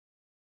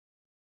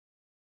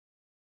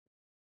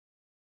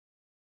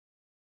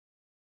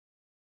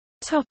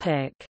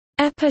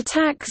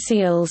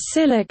 Epitaxial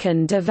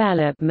silicon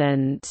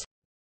development.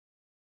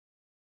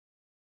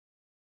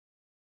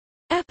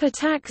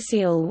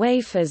 Epitaxial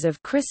wafers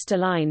of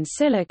crystalline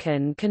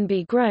silicon can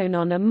be grown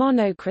on a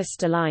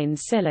monocrystalline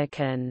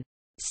silicon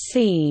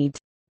seed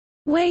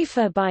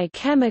wafer by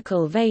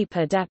chemical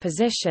vapor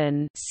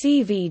deposition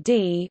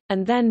 (CVD),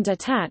 and then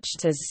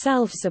detached as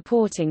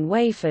self-supporting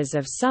wafers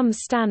of some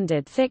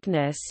standard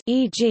thickness,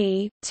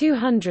 e.g.,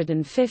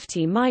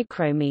 250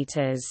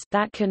 micrometers,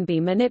 that can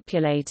be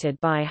manipulated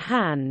by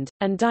hand,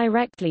 and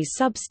directly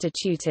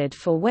substituted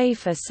for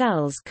wafer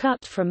cells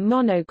cut from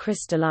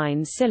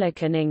monocrystalline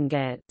silicon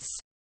ingots.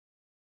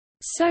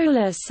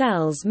 Solar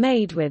cells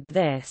made with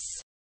this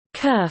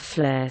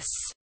kerfless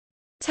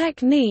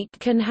technique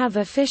can have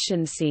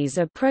efficiencies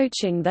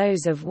approaching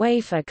those of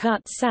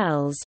wafer-cut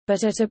cells,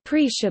 but at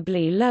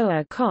appreciably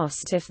lower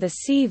cost if the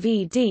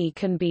CVD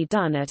can be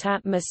done at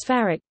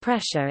atmospheric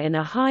pressure in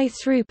a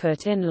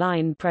high-throughput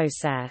inline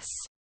process.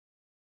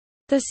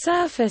 The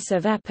surface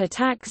of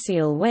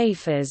epitaxial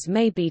wafers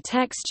may be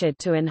textured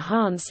to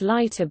enhance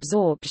light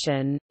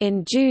absorption.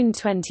 In June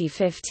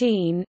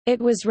 2015,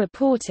 it was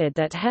reported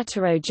that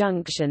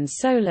heterojunction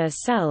solar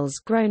cells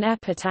grown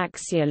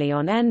epitaxially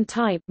on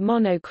N-type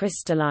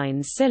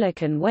monocrystalline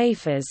silicon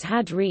wafers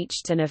had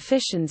reached an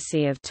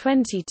efficiency of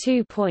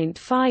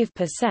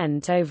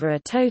 22.5% over a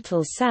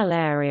total cell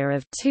area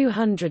of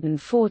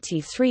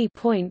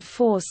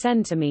 243.4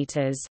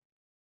 cm.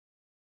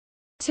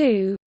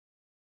 2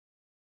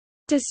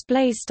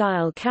 display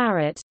style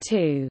caret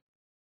 2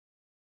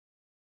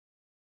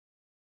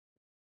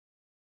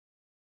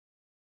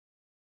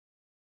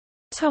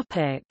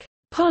 topic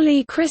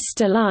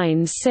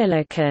polycrystalline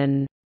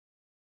silicon.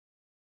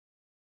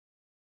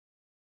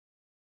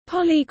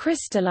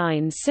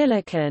 Polycrystalline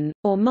silicon,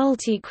 or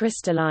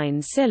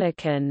multicrystalline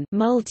silicon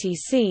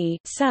multi-C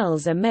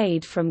cells are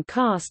made from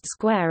cast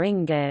square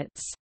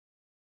ingots,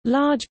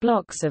 large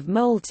blocks of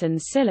molten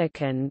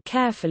silicon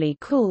carefully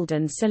cooled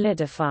and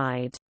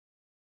solidified.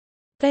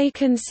 They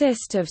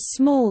consist of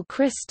small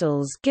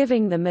crystals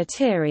giving the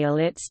material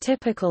its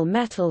typical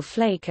metal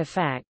flake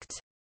effect.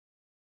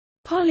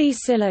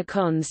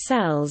 Polysilicon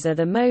cells are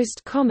the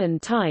most common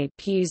type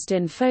used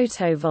in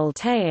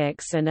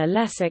photovoltaics and are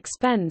less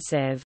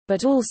expensive,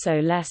 but also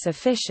less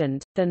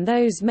efficient, than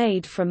those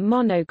made from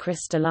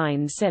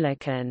monocrystalline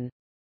silicon.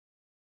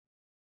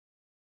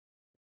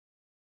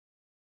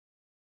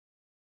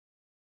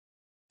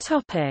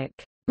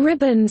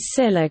 Ribbon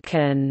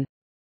silicon.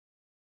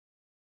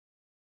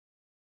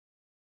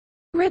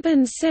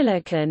 Ribbon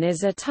silicon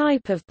is a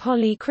type of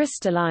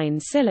polycrystalline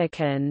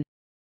silicon.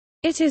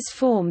 It is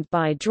formed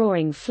by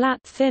drawing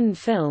flat thin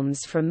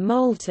films from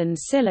molten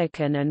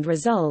silicon and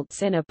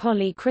results in a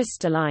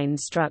polycrystalline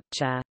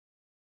structure.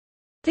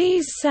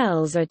 These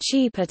cells are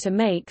cheaper to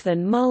make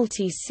than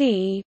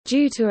multi-C,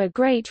 due to a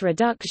great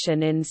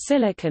reduction in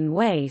silicon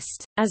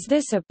waste, as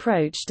this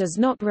approach does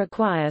not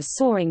require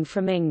sawing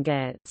from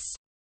ingots.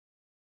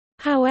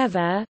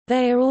 However,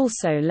 they are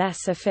also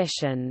less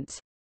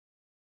efficient.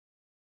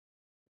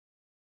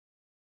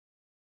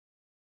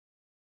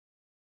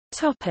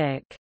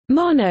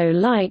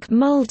 Mono-like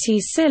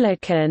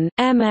multi-silicon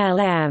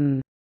 (MLM).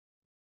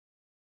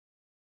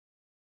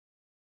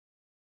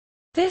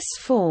 This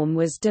form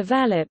was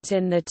developed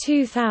in the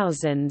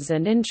 2000s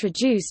and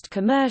introduced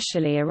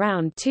commercially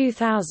around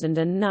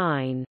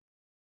 2009.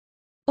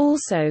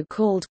 Also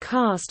called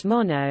cast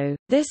mono,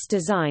 this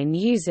design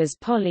uses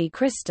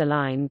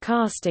polycrystalline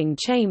casting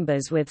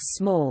chambers with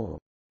small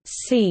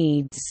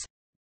seeds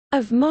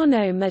of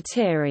mono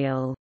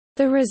material.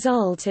 The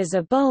result is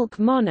a bulk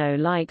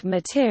mono-like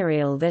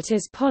material that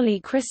is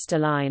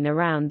polycrystalline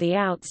around the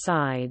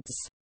outsides.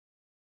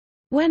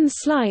 When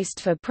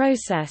sliced for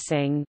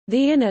processing,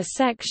 the inner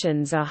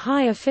sections are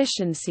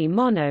high-efficiency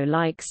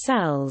mono-like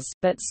cells,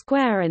 but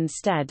square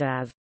instead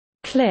of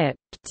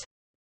clipped,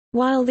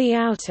 while the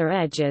outer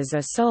edges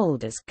are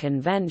sold as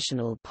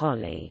conventional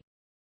poly.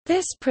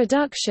 This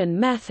production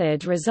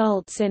method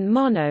results in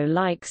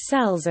mono-like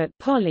cells at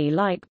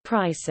poly-like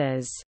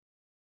prices.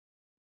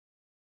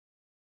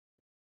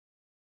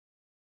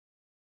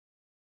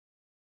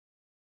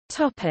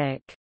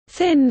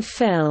 Thin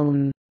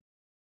film.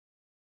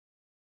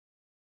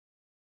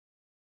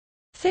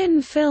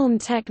 Thin film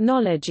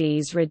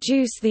technologies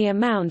reduce the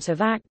amount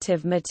of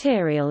active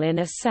material in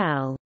a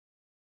cell.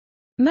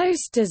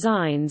 Most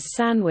designs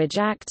sandwich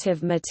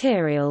active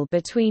material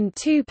between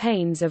two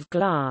panes of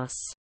glass.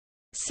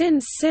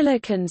 Since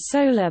silicon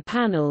solar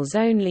panels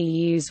only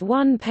use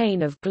one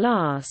pane of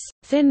glass,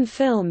 thin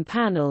film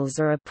panels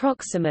are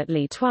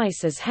approximately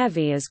twice as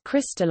heavy as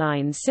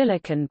crystalline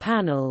silicon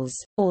panels,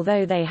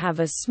 although they have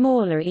a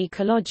smaller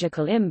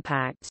ecological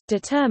impact,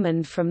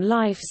 determined from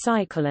life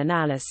cycle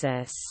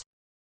analysis.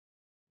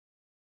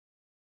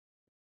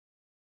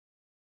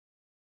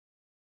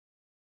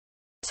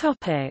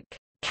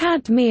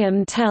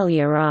 Cadmium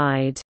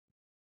telluride.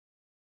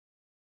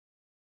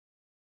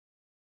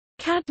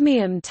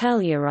 Cadmium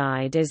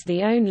telluride is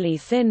the only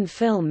thin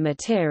film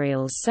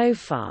material so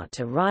far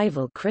to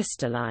rival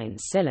crystalline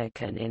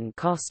silicon in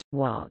cost,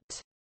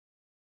 watt.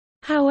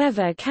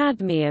 However,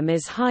 cadmium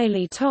is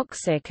highly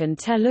toxic and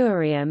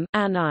tellurium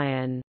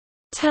anion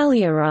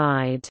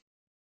telluride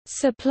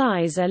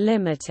supplies are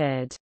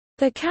limited.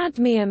 The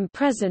cadmium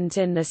present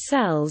in the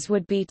cells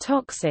would be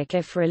toxic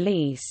if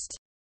released.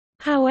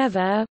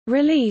 However,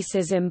 release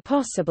is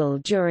impossible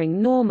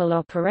during normal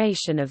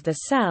operation of the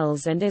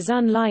cells and is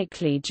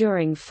unlikely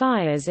during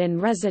fires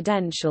in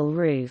residential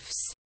roofs.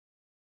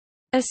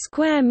 A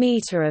square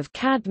meter of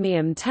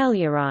cadmium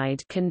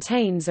telluride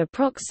contains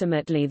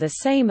approximately the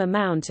same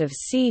amount of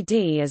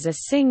CD as a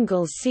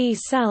single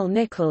C-cell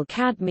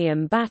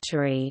nickel-cadmium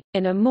battery,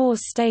 in a more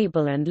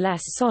stable and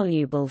less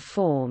soluble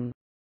form.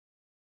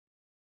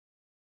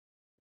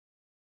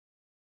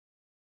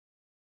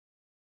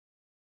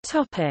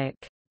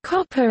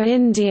 Copper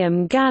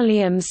indium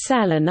gallium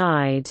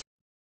selenide.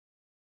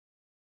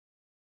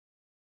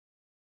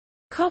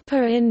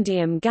 Copper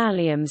indium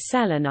gallium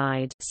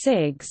selenide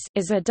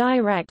is a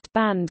direct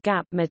band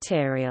gap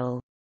material.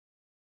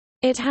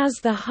 It has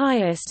the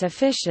highest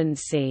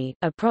efficiency,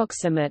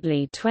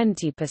 approximately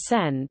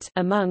 20%,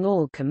 among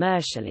all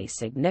commercially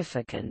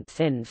significant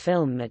thin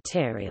film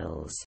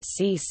materials.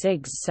 See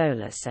CIGS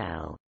solar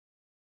cell.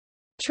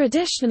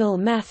 Traditional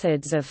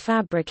methods of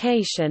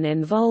fabrication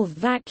involve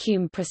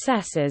vacuum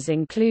processes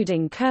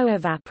including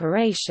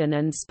co-evaporation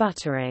and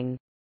sputtering.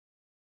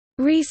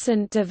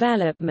 Recent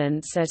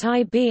developments at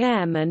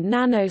IBM and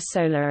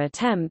NanoSolar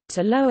attempt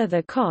to lower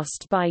the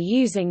cost by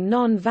using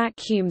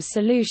non-vacuum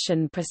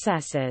solution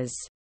processes.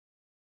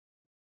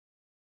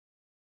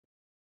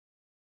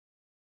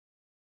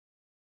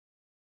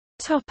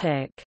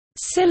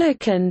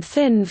 Silicon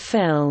thin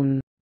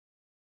film.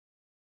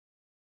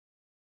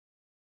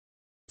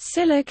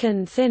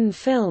 Silicon thin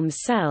film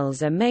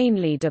cells are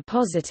mainly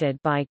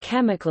deposited by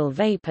chemical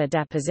vapor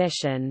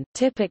deposition,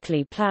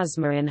 typically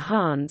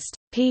plasma-enhanced,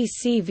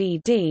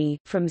 PCVD,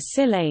 from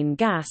silane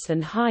gas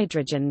and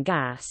hydrogen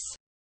gas.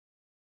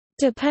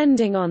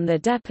 Depending on the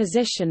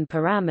deposition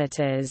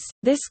parameters,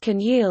 this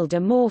can yield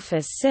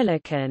amorphous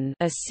silicon,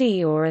 a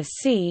C or a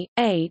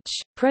C-H,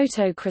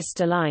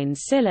 protocrystalline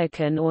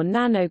silicon or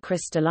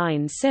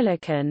nanocrystalline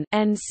silicon,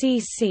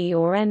 NCC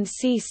or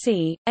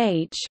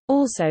NCC-H,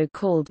 also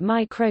called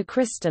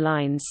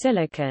microcrystalline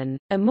silicon.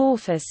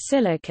 Amorphous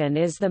silicon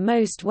is the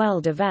most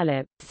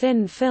well-developed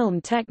thin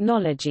film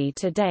technology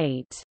to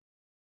date.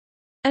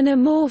 An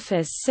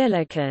amorphous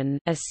silicon,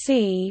 a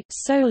C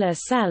solar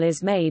cell,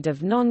 is made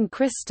of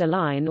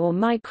non-crystalline or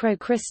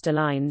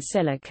microcrystalline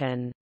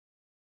silicon.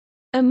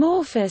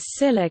 Amorphous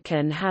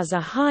silicon has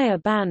a higher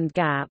band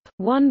gap,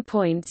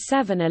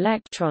 1.7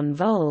 electron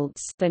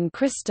volts, than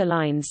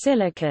crystalline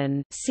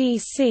silicon,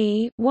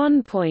 Cc,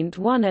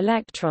 1.1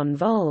 electron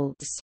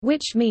volts,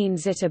 which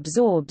means it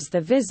absorbs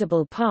the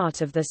visible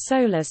part of the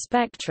solar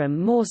spectrum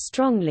more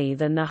strongly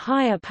than the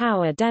higher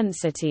power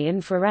density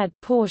infrared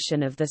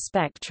portion of the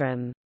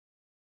spectrum.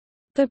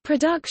 The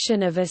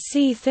production of a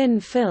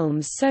C-thin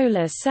film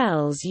solar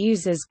cells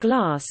uses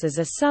glass as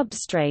a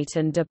substrate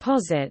and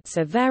deposits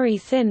a very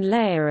thin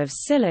layer of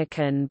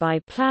silicon by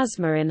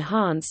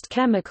plasma-enhanced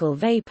chemical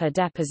vapor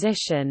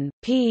deposition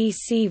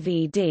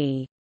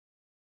 (PECVD).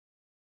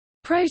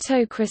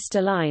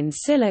 Protocrystalline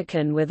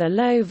silicon with a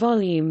low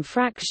volume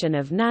fraction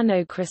of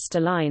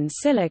nanocrystalline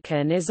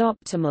silicon is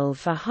optimal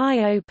for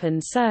high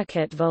open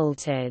circuit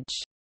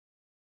voltage.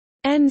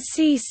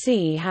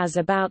 NCC has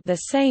about the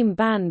same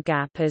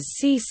bandgap as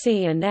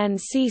CC and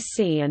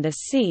NCC, and a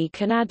C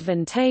can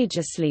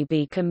advantageously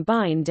be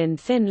combined in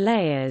thin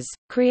layers,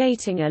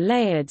 creating a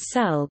layered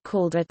cell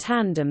called a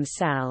tandem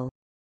cell.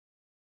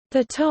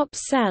 The top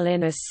cell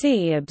in a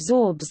C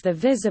absorbs the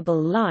visible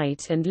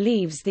light and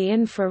leaves the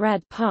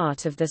infrared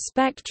part of the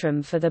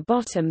spectrum for the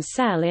bottom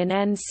cell in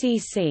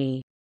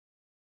NCC.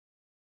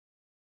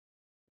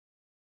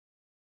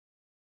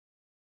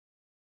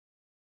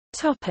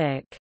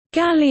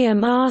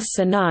 Gallium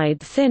arsenide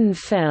thin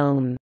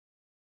film.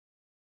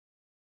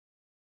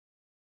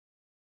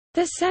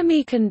 The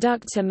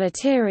semiconductor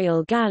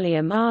material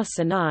gallium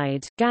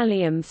arsenide,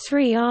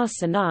 gallium-3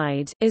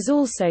 arsenide, is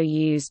also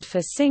used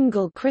for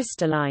single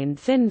crystalline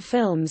thin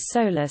film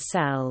solar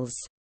cells.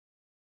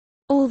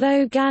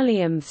 Although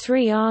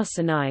gallium-3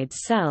 arsenide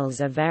cells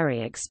are very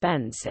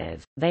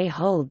expensive, they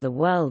hold the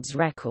world's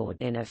record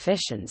in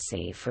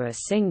efficiency for a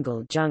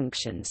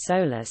single-junction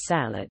solar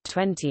cell at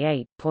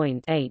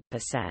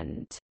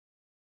 28.8%.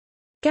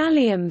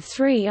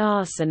 Gallium-3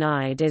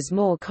 arsenide is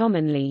more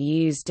commonly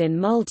used in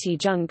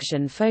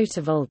multi-junction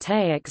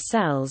photovoltaic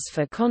cells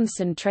for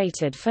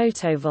concentrated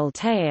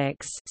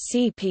photovoltaics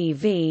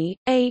 (CPV,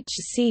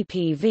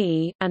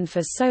 HCPV) and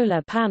for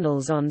solar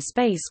panels on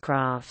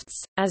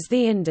spacecrafts, as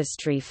the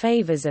industry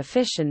favors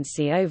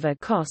efficiency over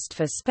cost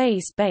for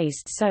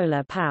space-based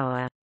solar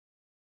power.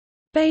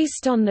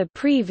 Based on the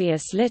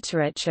previous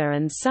literature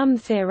and some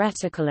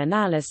theoretical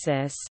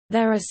analysis,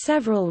 there are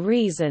several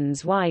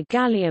reasons why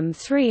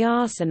gallium-3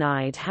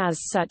 arsenide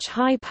has such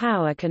high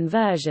power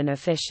conversion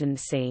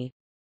efficiency.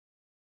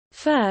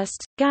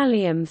 First,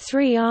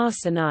 gallium-3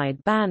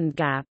 arsenide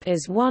bandgap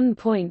is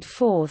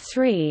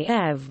 1.43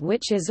 eV,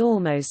 which is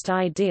almost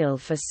ideal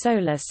for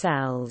solar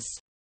cells.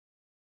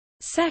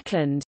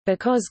 Second,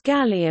 because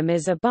gallium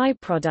is a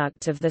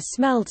byproduct of the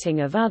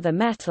smelting of other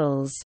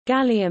metals,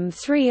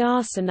 gallium-3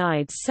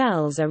 arsenide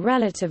cells are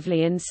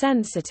relatively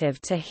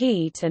insensitive to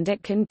heat and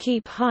it can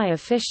keep high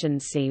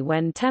efficiency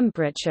when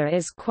temperature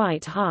is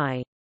quite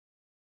high.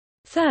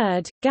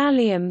 Third,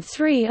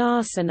 gallium-3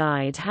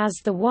 arsenide has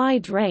the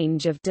wide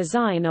range of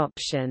design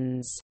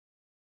options.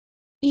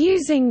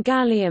 Using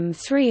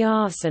gallium-3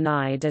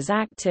 arsenide as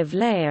active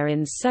layer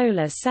in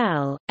solar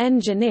cell,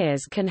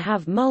 engineers can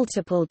have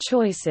multiple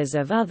choices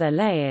of other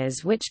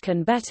layers which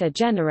can better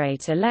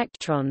generate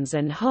electrons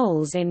and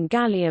holes in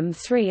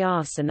gallium-3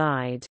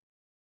 arsenide.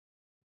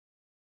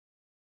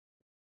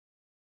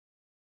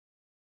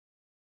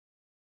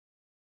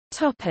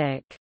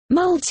 Topic: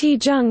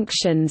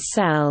 Multijunction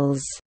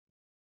cells.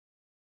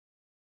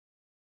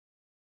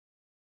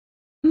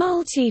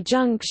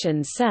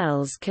 Multi-junction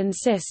cells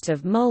consist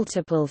of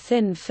multiple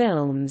thin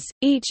films,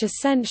 each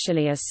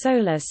essentially a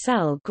solar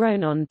cell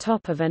grown on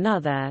top of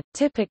another,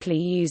 typically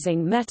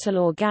using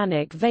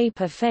metal-organic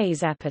vapor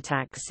phase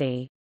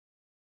epitaxy.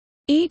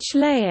 Each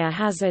layer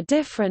has a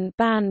different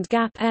band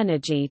gap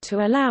energy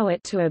to allow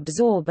it to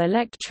absorb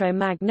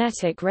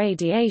electromagnetic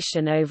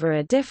radiation over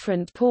a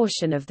different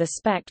portion of the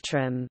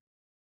spectrum.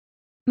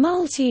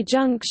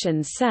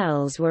 Multi-junction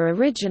cells were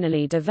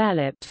originally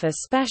developed for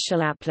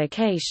special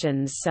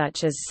applications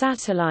such as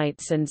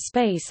satellites and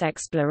space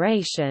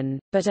exploration,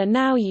 but are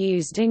now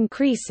used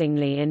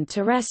increasingly in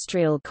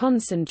terrestrial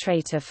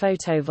concentrator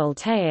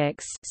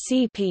photovoltaics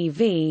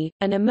 (CPV),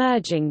 an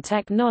emerging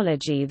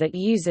technology that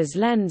uses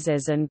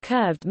lenses and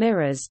curved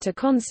mirrors to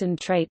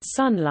concentrate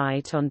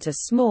sunlight onto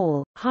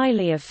small,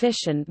 highly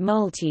efficient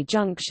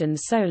multi-junction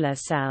solar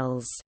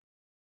cells.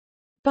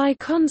 By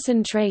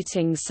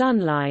concentrating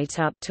sunlight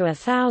up to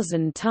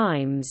 1,000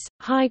 times,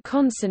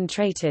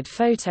 high-concentrated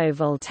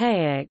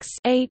photovoltaics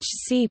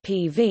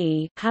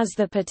 (HCPV) has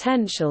the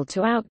potential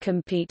to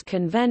outcompete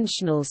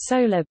conventional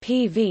solar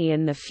PV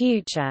in the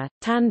future.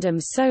 Tandem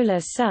solar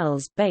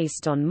cells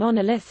based on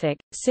monolithic,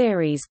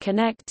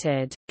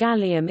 series-connected,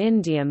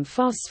 gallium-indium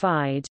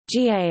phosphide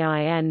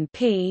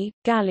 (GaInP),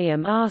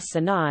 gallium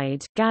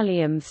arsenide,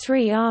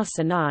 gallium-3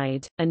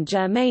 arsenide, and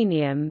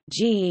germanium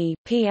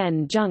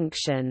 (GePn)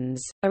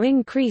 junctions are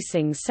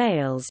increasing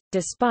sales,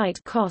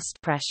 despite cost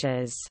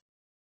pressures.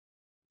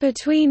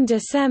 Between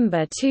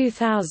December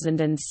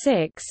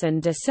 2006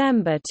 and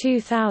December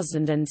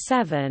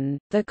 2007,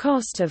 the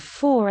cost of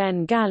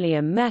 4N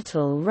gallium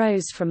metal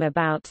rose from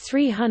about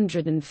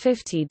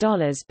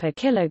 $350 per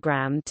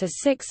kilogram to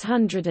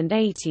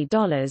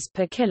 $680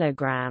 per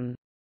kilogram.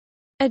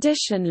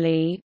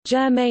 Additionally,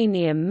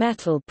 germanium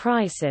metal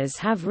prices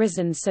have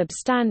risen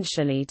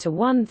substantially to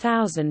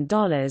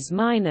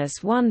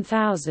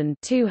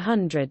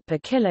 $1,000–1,200 per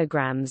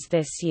kilograms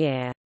this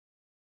year.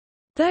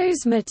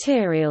 Those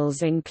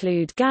materials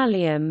include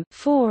gallium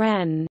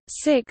 4N,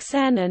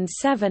 6N and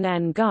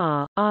 7N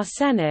Ga,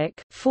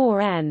 arsenic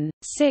 4N,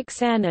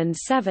 6N and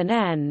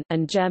 7N,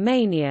 and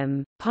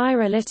germanium,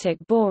 pyrolytic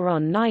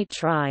boron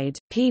nitride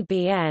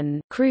 (PBN),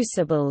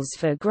 crucibles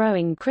for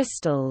growing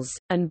crystals,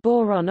 and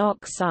boron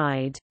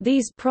oxide.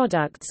 These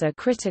products are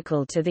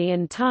critical to the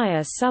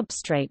entire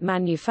substrate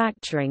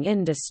manufacturing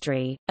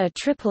industry. A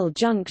triple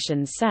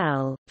junction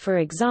cell, for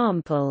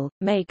example,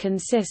 may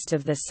consist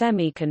of the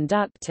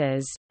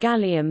semiconductors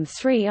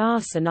gallium-3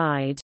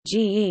 arsenide,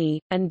 Ge,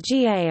 and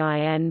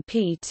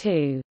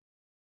GaInP2.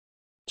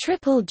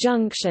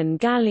 Triple-junction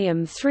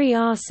gallium-3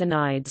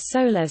 arsenide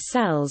solar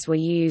cells were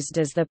used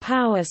as the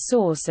power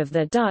source of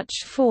the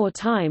Dutch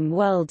four-time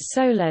World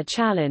Solar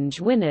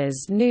Challenge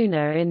winners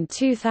Nuna in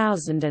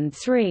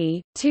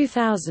 2003,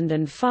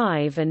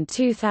 2005 and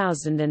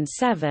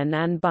 2007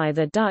 and by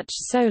the Dutch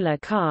solar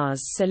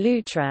cars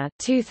Solutra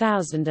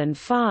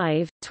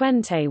 2005,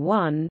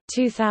 21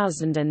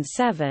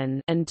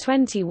 2007 and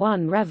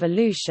 21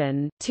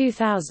 Revolution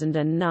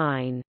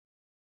 2009.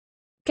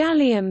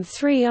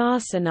 Gallium-3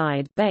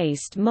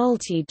 arsenide-based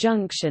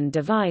multi-junction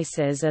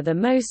devices are the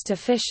most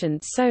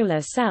efficient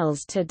solar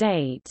cells to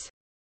date.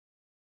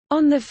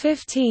 On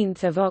 15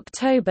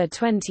 October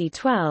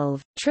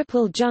 2012,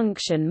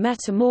 triple-junction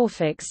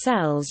metamorphic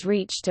cells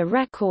reached a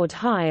record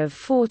high of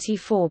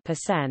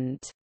 44%.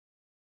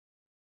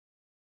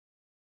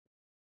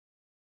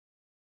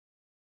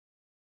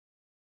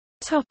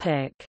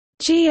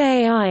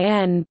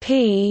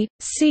 GaInP,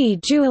 see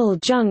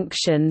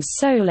dual-junction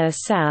solar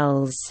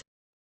cells.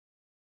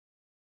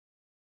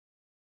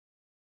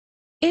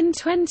 In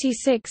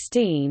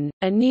 2016,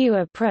 a new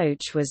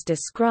approach was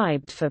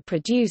described for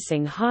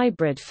producing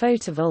hybrid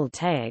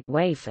photovoltaic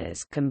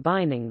wafers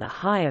combining the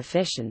high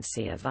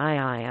efficiency of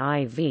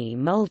IIIV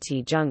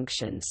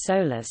multi-junction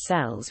solar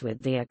cells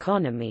with the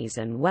economies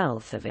and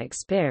wealth of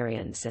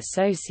experience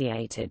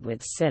associated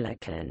with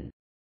silicon.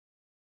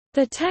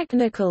 The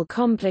technical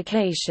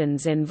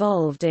complications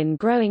involved in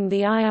growing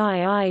the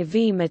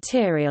IIIV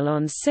material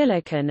on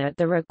silicon at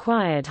the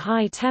required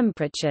high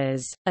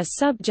temperatures, a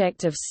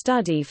subject of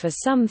study for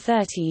some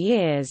 30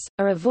 years,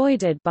 are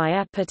avoided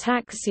by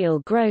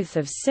epitaxial growth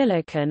of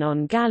silicon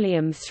on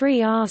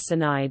gallium-3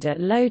 arsenide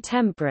at low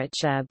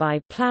temperature by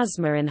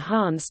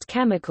plasma-enhanced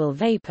chemical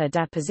vapor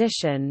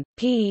deposition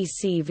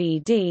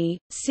 (PECVD).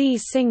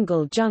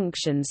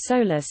 Single-junction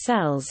solar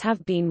cells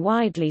have been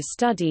widely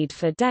studied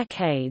for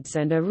decades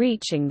and are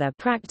reaching their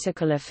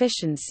practical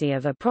efficiency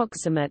of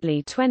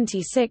approximately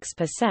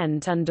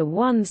 26% under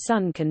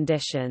one-sun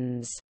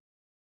conditions.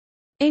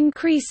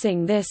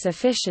 Increasing this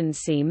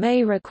efficiency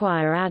may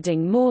require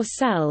adding more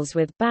cells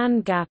with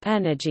bandgap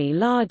energy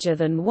larger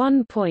than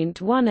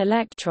 1.1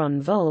 electron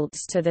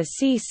volts to the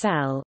C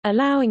cell,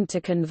 allowing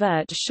to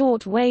convert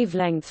short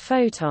wavelength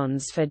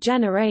photons for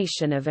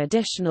generation of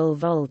additional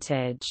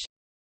voltage.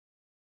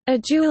 A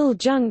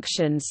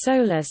dual-junction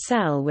solar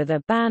cell with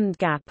a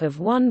bandgap of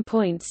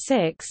 1.6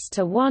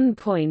 to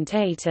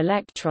 1.8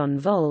 electron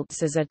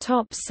volts as a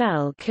top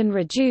cell can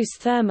reduce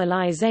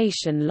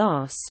thermalization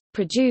loss,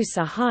 produce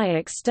a high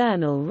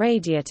external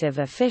radiative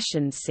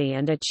efficiency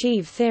and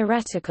achieve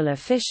theoretical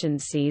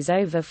efficiencies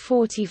over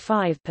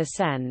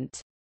 45%.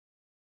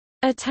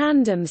 A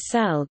tandem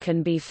cell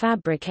can be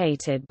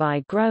fabricated by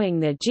growing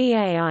the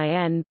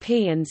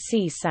GaInP and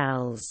C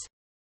cells.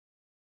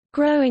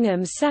 Growing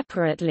them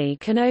separately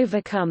can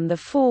overcome the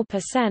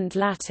 4%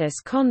 lattice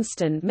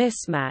constant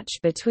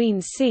mismatch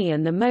between C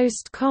and the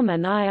most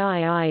common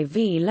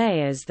IIIV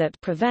layers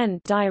that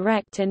prevent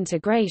direct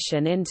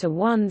integration into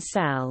one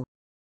cell.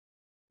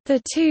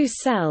 The two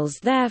cells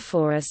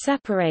therefore are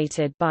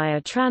separated by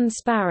a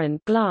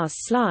transparent glass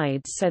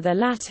slide so the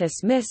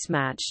lattice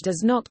mismatch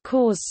does not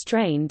cause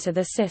strain to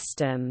the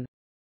system.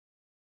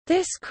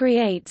 This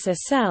creates a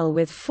cell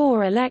with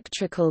 4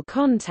 electrical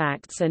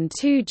contacts and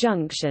 2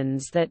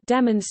 junctions that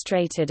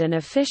demonstrated an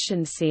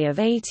efficiency of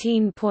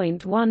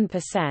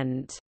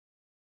 18.1%.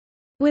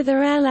 With a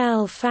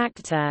LL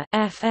factor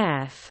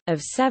 (FF)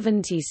 of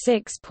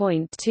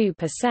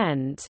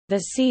 76.2%, the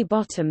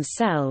C-bottom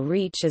cell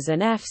reaches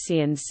an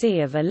efficiency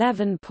of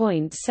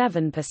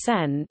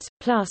 11.7%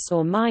 plus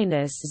or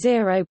minus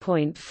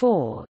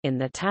 0.4 in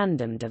the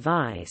tandem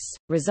device,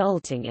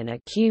 resulting in a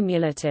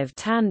cumulative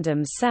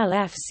tandem cell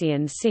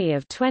efficiency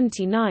of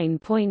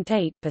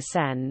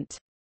 29.8%.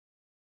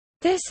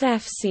 This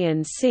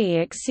efficiency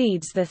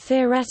exceeds the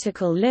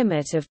theoretical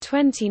limit of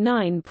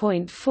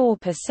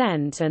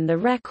 29.4% and the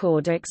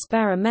record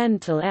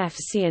experimental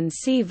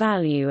efficiency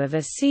value of a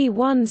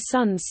C1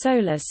 Sun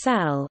solar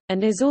cell,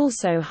 and is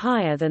also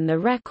higher than the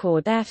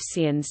record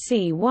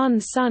efficiency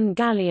 1 Sun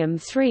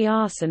gallium-3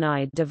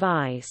 arsenide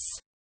device.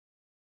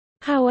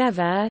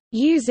 However,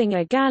 using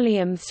a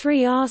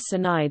gallium-3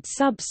 arsenide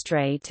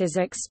substrate is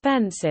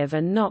expensive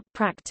and not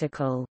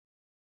practical.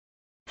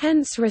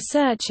 Hence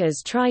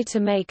researchers try to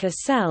make a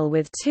cell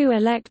with 2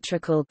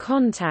 electrical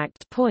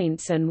contact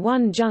points and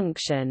 1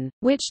 junction,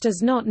 which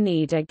does not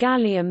need a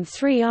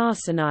gallium-3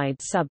 arsenide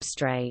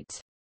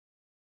substrate.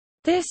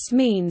 This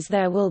means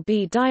there will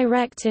be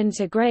direct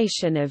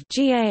integration of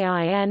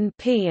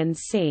GaInP and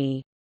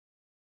C.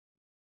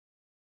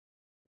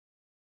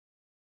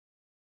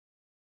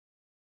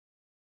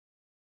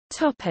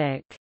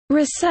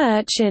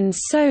 Research in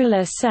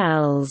solar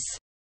cells.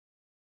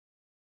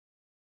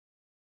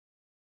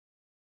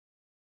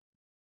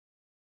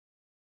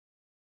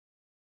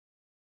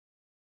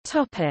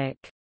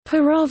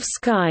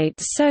 Perovskite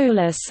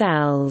solar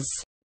cells.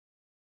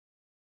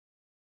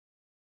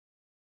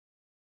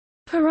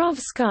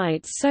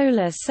 Perovskite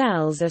solar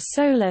cells are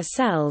solar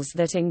cells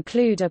that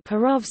include a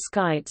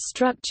perovskite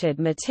structured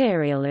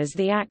material as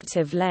the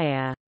active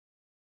layer.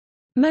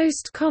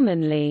 Most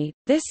commonly,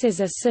 this is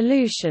a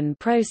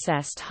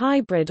solution-processed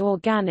hybrid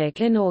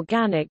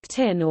organic-inorganic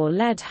tin or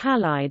lead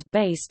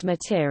halide-based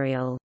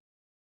material.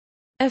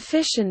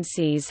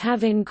 Efficiencies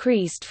have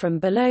increased from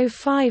below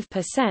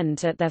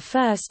 5% at their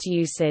first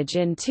usage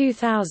in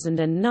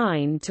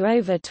 2009 to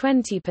over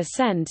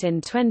 20%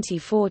 in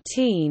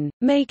 2014,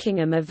 making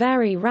them a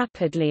very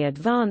rapidly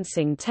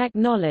advancing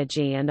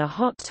technology and a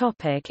hot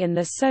topic in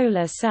the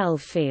solar cell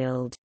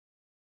field.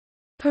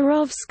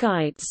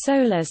 Perovskite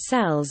solar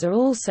cells are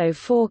also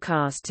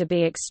forecast to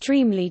be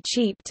extremely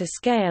cheap to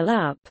scale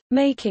up,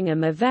 making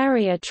them a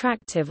very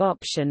attractive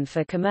option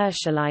for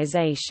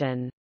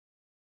commercialization.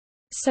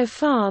 So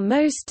far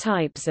most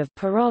types of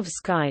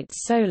perovskite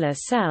solar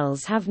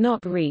cells have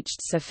not reached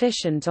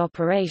sufficient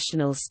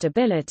operational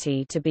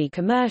stability to be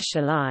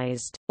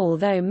commercialized,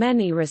 although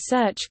many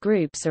research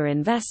groups are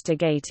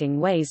investigating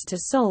ways to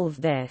solve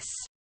this.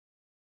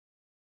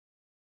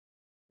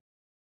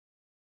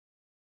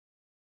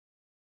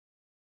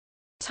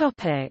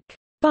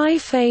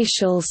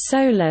 Bifacial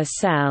solar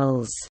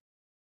cells.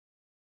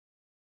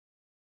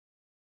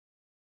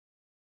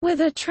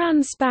 With a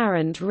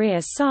transparent rear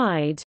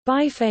side,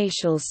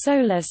 bifacial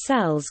solar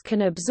cells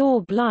can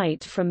absorb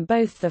light from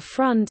both the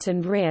front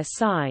and rear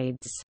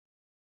sides.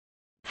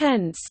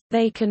 Hence,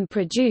 they can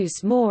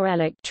produce more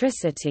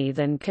electricity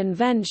than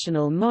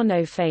conventional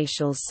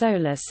monofacial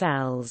solar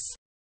cells.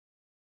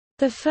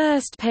 The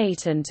first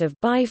patent of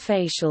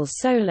bifacial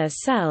solar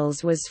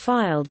cells was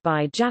filed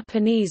by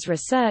Japanese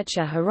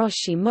researcher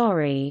Hiroshi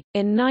Mori,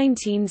 in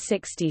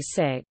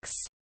 1966.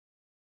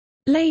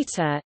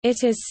 Later,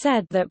 it is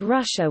said that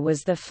Russia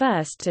was the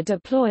first to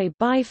deploy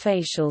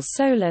bifacial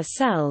solar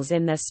cells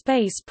in their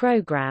space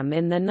program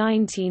in the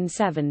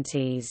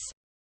 1970s.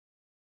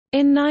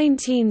 In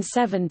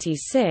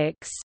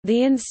 1976,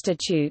 the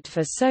Institute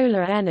for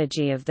Solar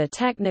Energy of the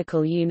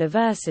Technical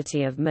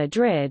University of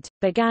Madrid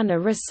began a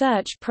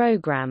research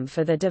program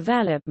for the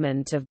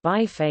development of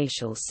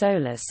bifacial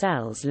solar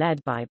cells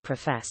led by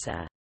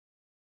Professor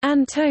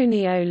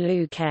Antonio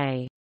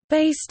Luque.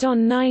 Based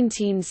on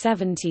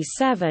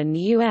 1977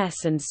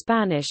 U.S. and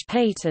Spanish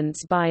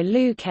patents by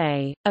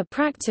Luque, a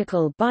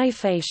practical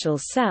bifacial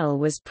cell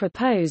was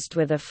proposed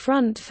with a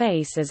front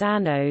face as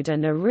anode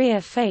and a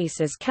rear face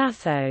as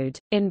cathode.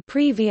 In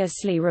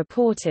previously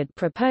reported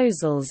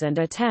proposals and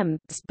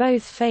attempts,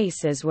 both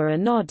faces were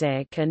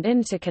anodic and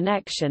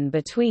interconnection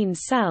between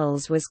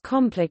cells was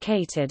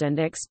complicated and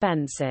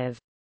expensive.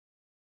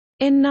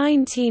 In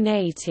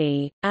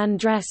 1980,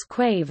 Andrés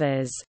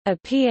Cuevas, a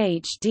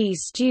PhD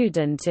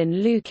student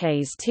in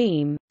Luque's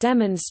team,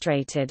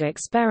 demonstrated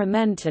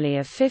experimentally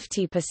a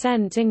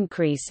 50%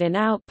 increase in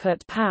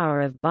output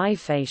power of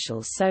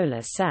bifacial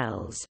solar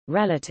cells,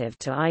 relative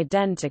to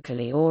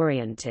identically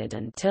oriented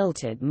and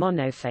tilted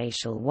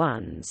monofacial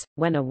ones,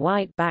 when a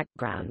white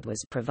background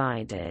was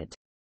provided.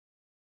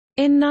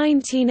 In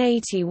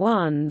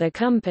 1981 the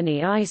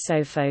company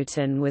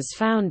Isophoton was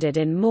founded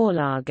in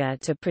Málaga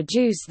to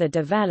produce the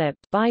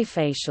developed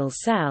bifacial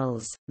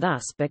cells,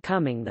 thus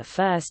becoming the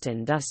first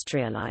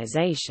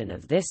industrialization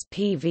of this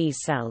PV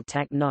cell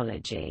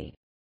technology.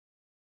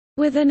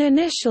 With an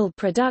initial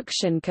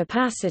production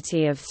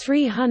capacity of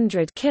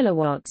 300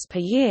 kilowatts per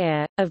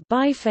year, of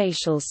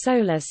bifacial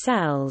solar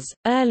cells,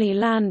 early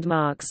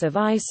landmarks of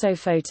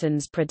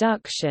Isophoton's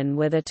production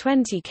were the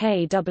 20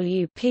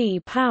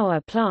 kWp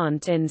power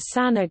plant in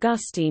San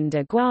Agustín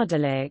de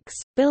Guadalix,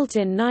 built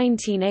in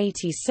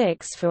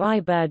 1986 for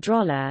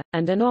Iberdrola,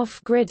 and an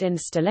off-grid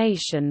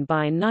installation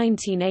by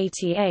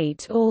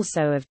 1988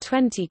 also of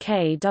 20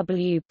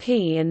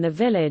 kWp in the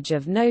village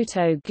of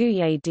Noto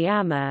Gouye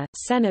Diama,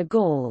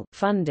 Senegal,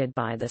 funded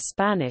by the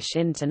Spanish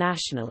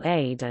international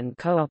aid and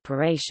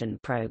cooperation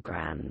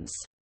programs.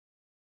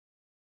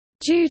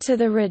 Due to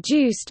the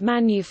reduced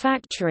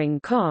manufacturing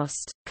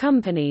cost,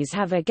 companies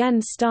have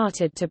again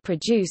started to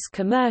produce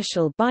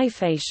commercial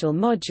bifacial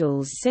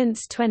modules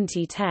since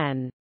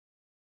 2010.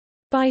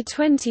 By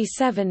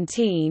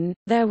 2017,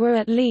 there were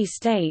at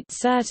least 8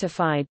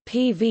 certified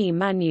PV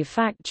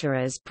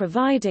manufacturers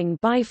providing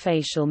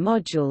bifacial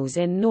modules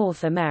in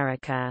North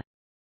America.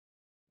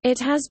 It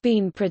has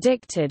been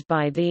predicted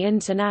by the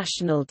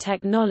International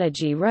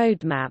Technology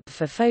Roadmap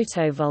for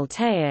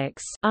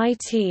Photovoltaics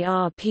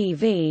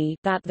 (ITRPV)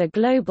 that the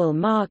global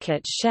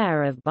market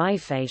share of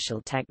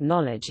bifacial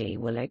technology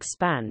will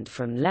expand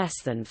from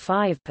less than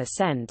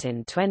 5%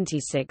 in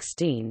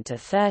 2016 to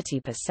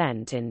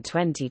 30% in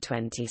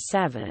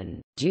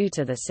 2027, due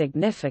to the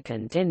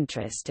significant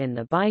interest in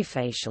the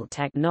bifacial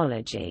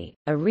technology.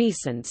 A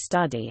recent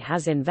study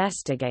has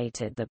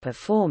investigated the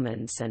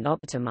performance and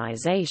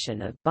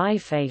optimization of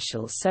bifacial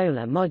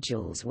solar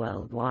modules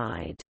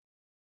worldwide.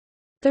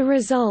 The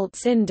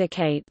results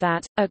indicate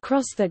that,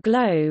 across the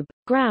globe,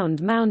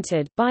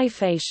 ground-mounted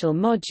bifacial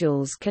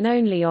modules can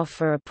only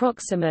offer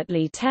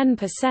approximately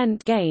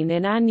 10% gain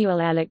in annual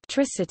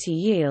electricity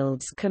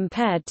yields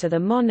compared to the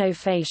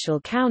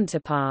monofacial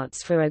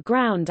counterparts for a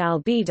ground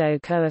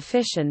albedo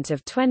coefficient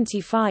of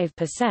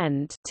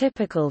 25%,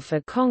 typical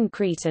for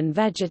concrete and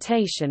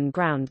vegetation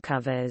ground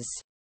covers.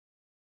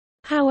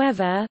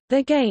 However,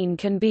 the gain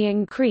can be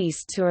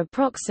increased to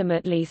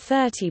approximately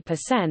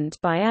 30%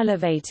 by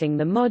elevating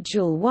the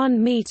module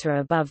 1 meter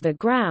above the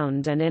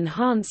ground and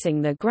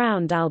enhancing the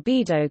ground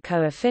albedo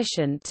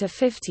coefficient to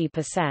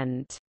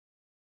 50%.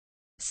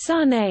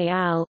 Sun et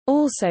al.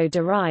 Also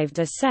derived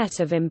a set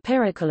of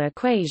empirical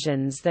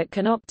equations that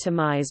can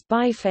optimize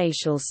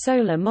bifacial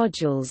solar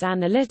modules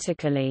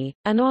analytically.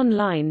 An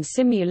online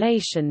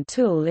simulation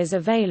tool is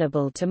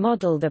available to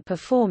model the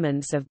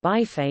performance of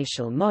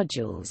bifacial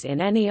modules in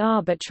any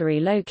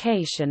arbitrary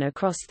location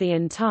across the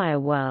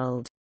entire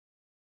world.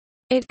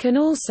 It can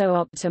also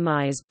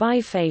optimize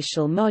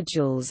bifacial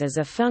modules as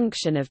a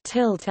function of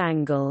tilt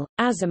angle,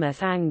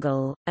 azimuth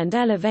angle, and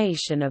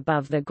elevation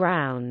above the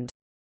ground.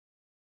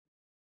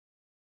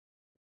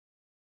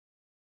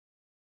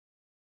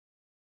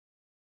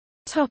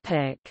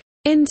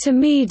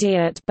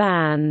 Intermediate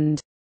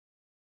band.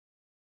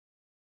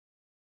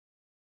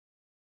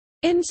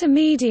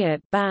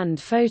 Intermediate band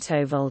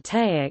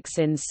photovoltaics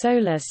in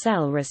solar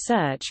cell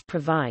research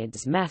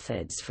provides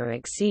methods for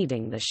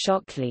exceeding the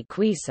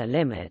Shockley-Queisser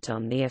limit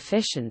on the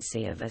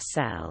efficiency of a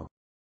cell.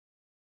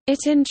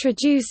 It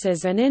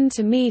introduces an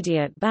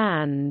intermediate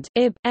band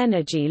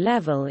energy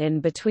level in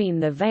between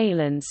the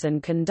valence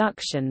and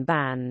conduction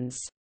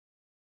bands.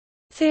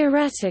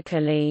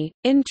 Theoretically,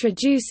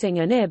 introducing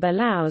an IB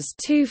allows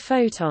two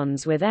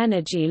photons with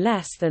energy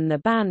less than the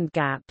band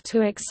gap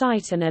to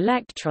excite an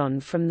electron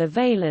from the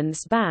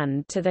valence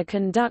band to the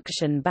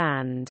conduction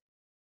band.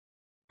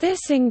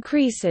 This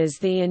increases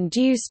the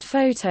induced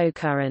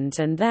photocurrent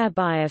and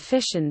thereby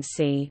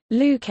efficiency.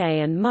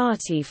 Luque and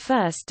Marti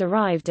first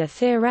derived a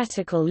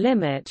theoretical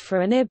limit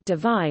for an IB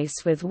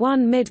device with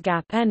one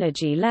midgap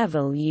energy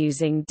level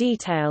using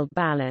detailed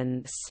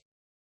balance.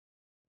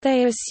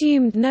 They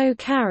assumed no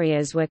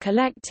carriers were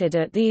collected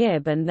at the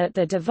IB and that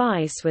the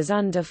device was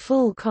under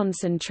full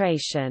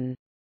concentration.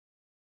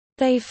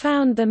 They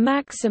found the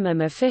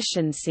maximum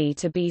efficiency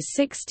to be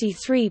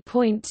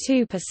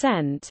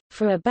 63.2%,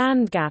 for a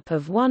bandgap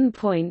of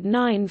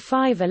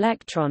 1.95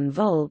 electron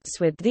volts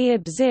with the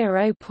IB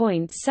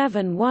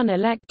 0.71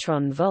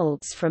 electron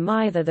volts from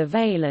either the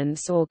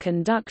valence or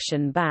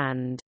conduction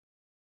band.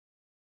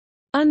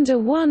 Under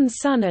one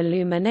sun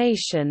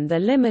illumination the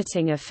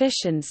limiting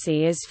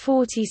efficiency is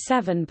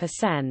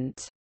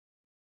 47%.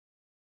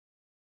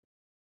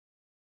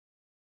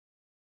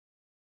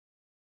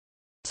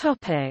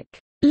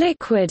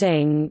 Liquid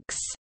inks.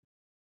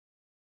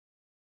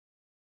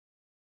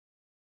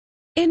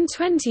 In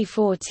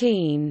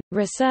 2014,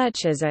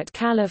 researchers at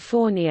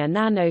California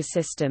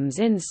Nanosystems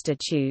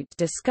Institute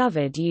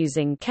discovered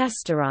using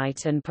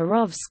kesterite and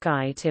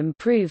perovskite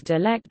improved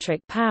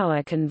electric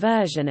power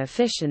conversion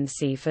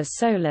efficiency for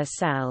solar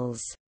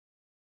cells.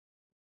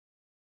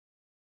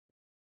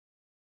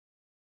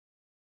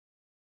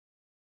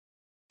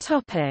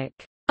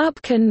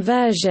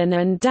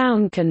 Upconversion and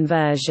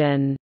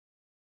downconversion.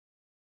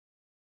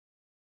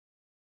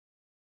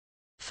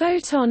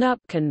 Photon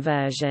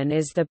upconversion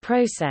is the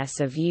process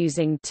of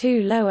using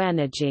two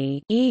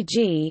low-energy,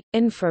 e.g.,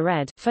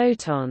 infrared,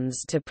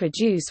 photons to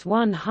produce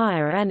one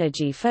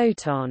higher-energy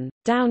photon.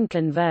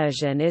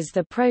 Downconversion is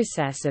the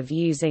process of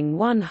using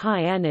one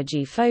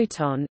high-energy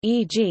photon,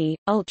 e.g.,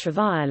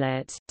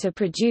 ultraviolet, to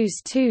produce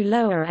two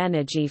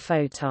lower-energy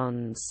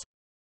photons.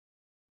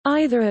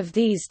 Either of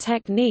these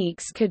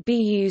techniques could be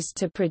used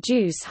to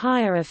produce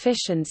higher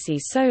efficiency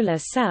solar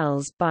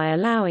cells by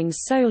allowing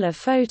solar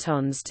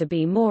photons to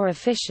be more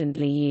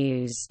efficiently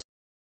used.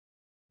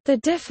 The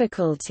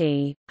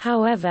difficulty,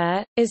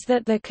 however, is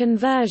that the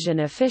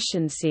conversion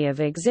efficiency of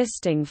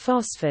existing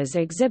phosphors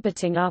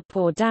exhibiting up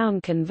or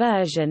down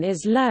conversion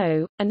is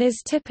low, and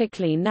is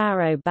typically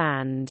narrow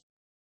band.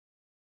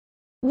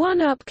 One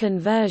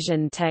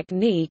upconversion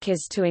technique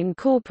is to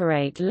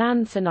incorporate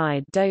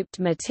lanthanide-doped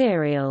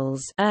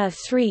materials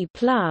Er3+,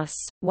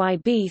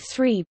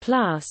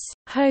 Yb3+,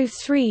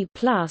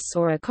 Ho3+,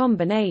 or a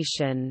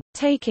combination,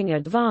 taking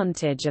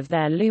advantage of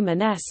their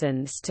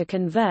luminescence to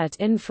convert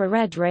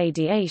infrared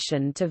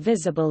radiation to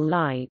visible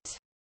light.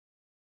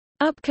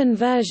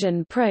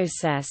 Upconversion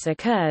process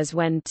occurs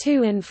when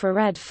two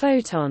infrared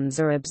photons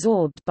are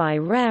absorbed by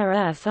rare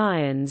earth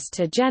ions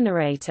to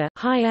generate a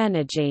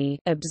high-energy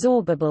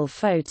absorbable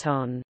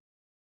photon.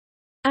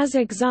 As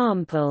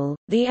example,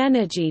 the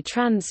energy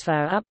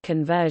transfer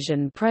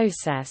upconversion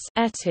process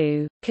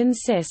 (ETU)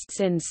 consists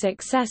in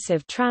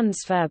successive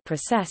transfer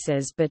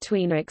processes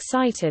between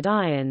excited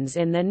ions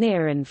in the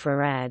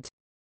near-infrared.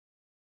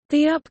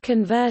 The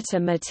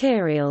upconverter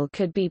material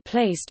could be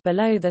placed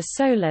below the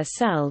solar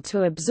cell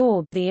to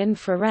absorb the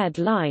infrared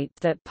light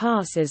that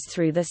passes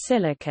through the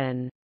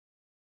silicon.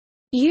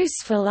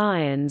 Useful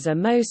ions are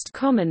most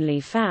commonly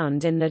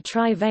found in the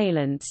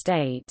trivalent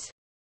state.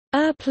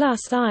 Er+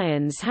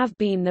 ions have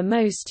been the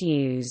most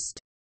used.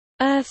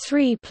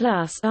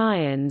 Er3+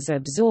 ions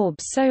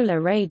absorb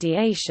solar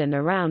radiation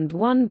around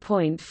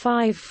 1.54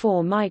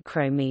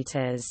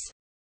 micrometers.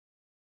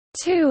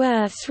 Two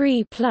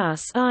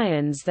Er3+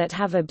 ions that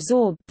have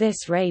absorbed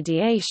this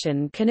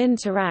radiation can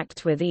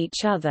interact with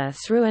each other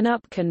through an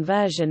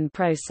upconversion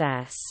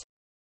process.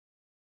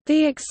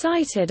 The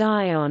excited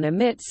ion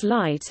emits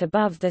light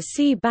above the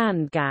C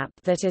band gap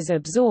that is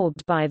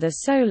absorbed by the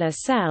solar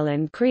cell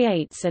and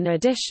creates an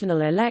additional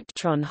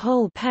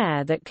electron-hole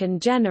pair that can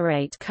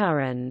generate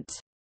current.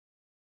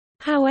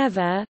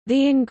 However,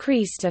 the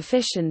increased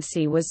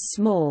efficiency was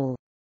small.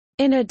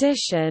 In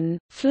addition,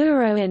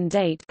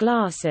 fluoroindate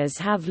glasses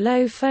have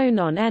low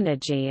phonon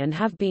energy and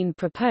have been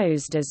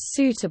proposed as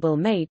suitable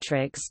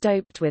matrix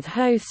doped with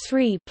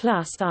Ho3+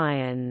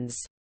 ions.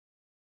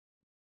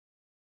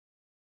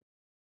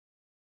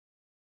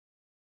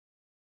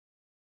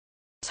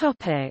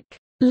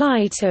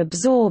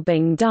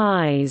 light-absorbing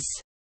dyes.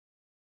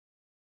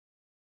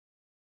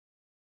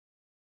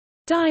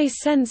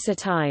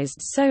 Dye-sensitized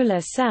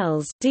solar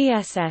cells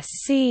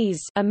 (DSSCs)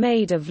 are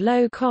made of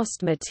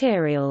low-cost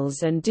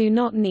materials and do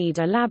not need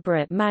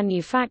elaborate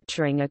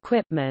manufacturing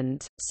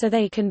equipment, so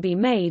they can be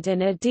made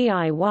in a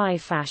DIY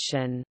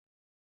fashion.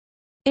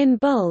 In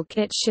bulk,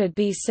 it should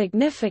be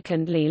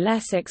significantly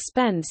less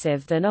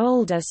expensive than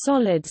older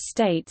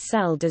solid-state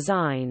cell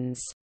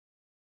designs.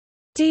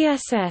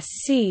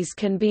 DSSCs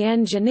can be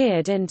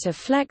engineered into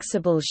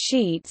flexible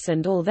sheets,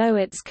 and although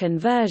its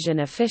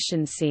conversion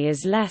efficiency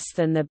is less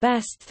than the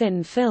best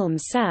thin-film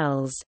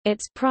cells,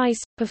 its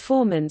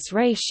price-performance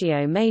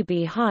ratio may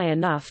be high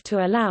enough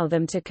to allow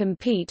them to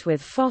compete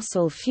with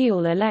fossil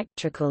fuel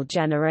electrical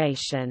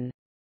generation.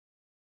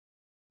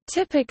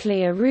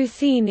 Typically a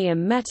ruthenium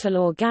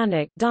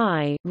metal-organic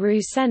dye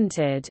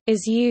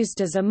is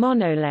used as a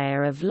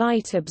monolayer of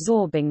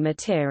light-absorbing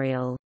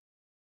material.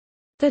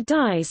 The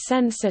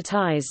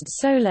dye-sensitized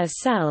solar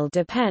cell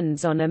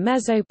depends on a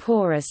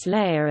mesoporous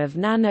layer of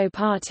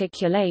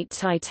nanoparticulate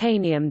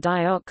titanium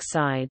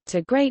dioxide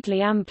to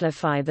greatly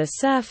amplify the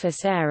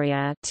surface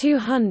area,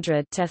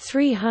 200 to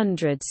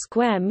 300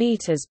 square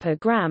meters per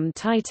gram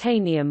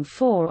titanium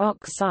 4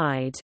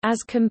 oxide,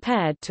 as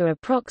compared to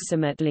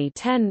approximately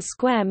 10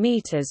 square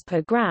meters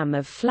per gram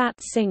of flat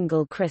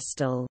single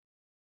crystal.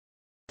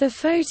 The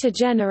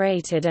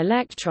photogenerated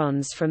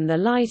electrons from the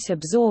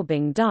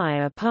light-absorbing dye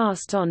are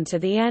passed on to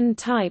the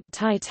N-type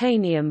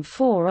titanium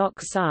 4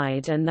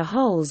 oxide, and the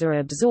holes are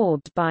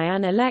absorbed by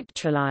an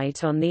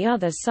electrolyte on the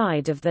other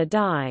side of the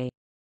dye.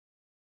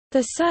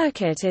 The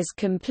circuit is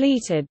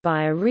completed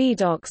by a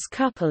redox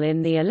couple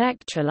in the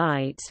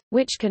electrolyte,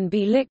 which can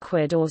be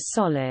liquid or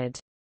solid.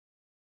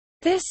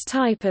 This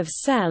type of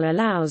cell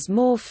allows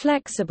more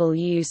flexible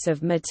use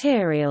of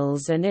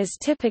materials and is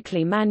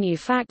typically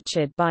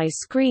manufactured by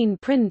screen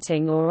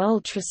printing or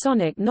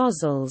ultrasonic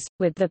nozzles,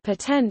 with the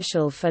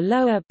potential for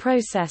lower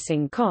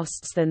processing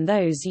costs than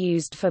those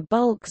used for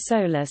bulk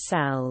solar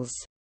cells.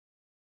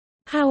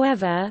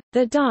 However,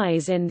 the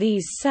dyes in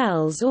these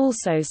cells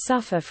also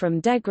suffer from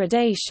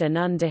degradation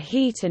under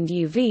heat and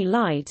UV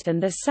light,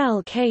 and the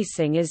cell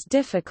casing is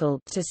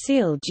difficult to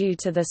seal due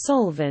to the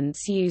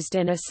solvents used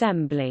in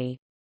assembly.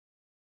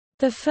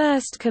 The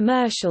first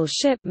commercial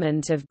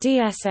shipment of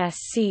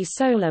DSSC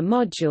solar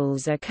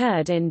modules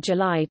occurred in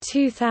July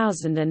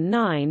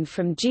 2009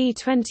 from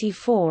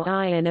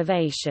G24i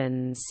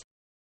Innovations.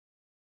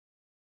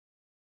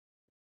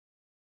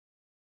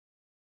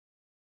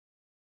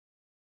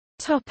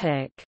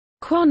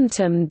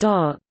 Quantum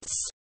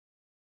dots.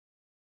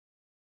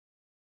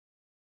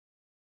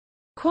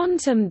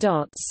 Quantum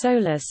dot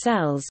solar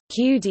cells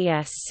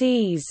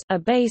 (QDSCs) are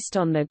based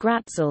on the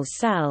Gratzel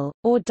cell,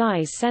 or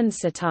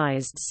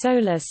dye-sensitized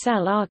solar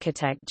cell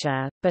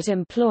architecture, but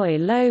employ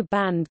low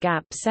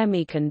bandgap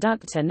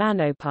semiconductor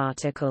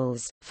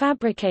nanoparticles,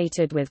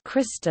 fabricated with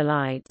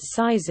crystallite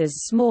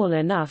sizes small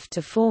enough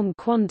to form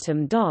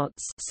quantum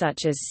dots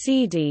such as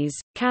CDs,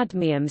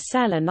 cadmium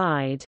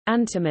selenide,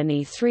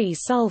 antimony 3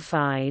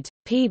 sulfide,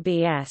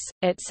 PBS,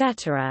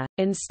 etc.,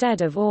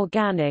 instead of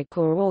organic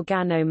or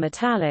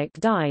organometallic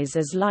dyes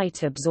as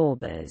light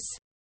absorbers.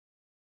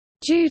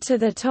 Due to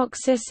the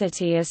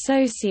toxicity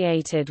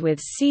associated with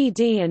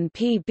CD and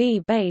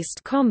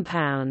PB-based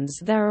compounds,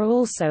 there are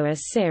also a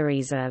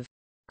series of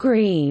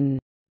green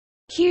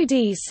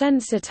QD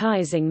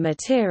sensitizing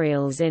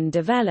materials in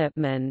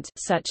development,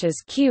 such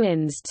as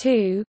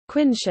QINS2,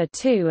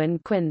 Quinsha2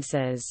 and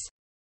Quinces.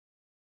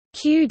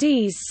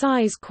 QD's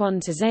size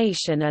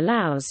quantization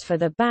allows for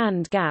the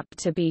band gap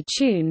to be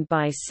tuned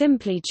by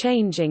simply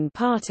changing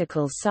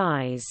particle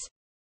size.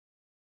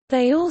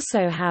 They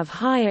also have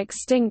high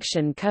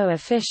extinction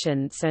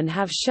coefficients and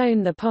have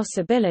shown the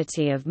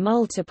possibility of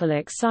multiple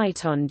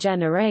exciton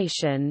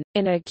generation.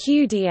 In a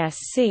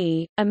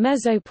QDSC, a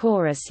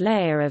mesoporous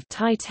layer of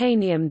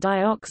titanium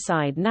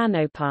dioxide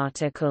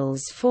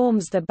nanoparticles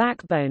forms the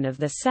backbone of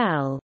the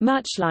cell,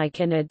 much like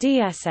in a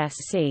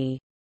DSSC.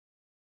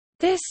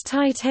 This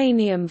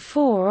titanium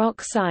 4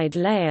 oxide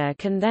layer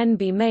can then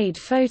be made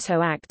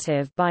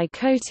photoactive by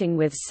coating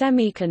with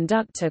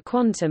semiconductor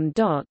quantum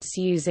dots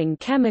using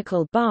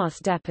chemical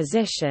bath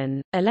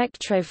deposition,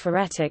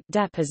 electrophoretic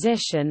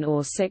deposition,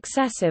 or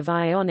successive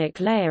ionic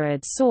layer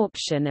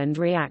adsorption and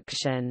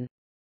reaction.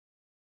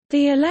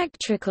 The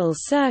electrical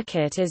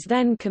circuit is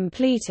then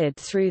completed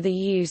through the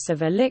use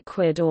of a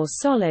liquid or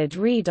solid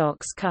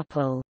redox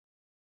couple.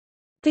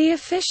 The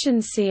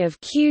efficiency of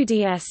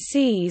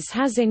QDSCs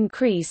has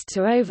increased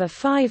to over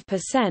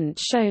 5%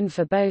 shown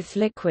for both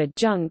liquid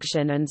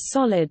junction and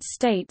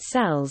solid-state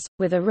cells,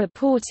 with a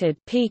reported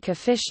peak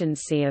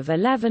efficiency of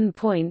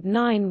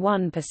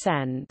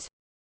 11.91%.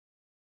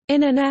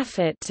 In an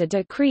effort to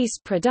decrease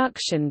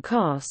production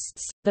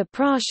costs, the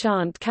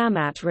Prashant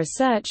Kamat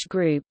research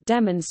group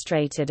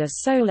demonstrated a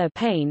solar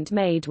paint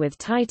made with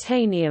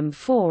titanium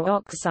 4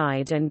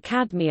 oxide and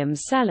cadmium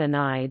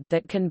selenide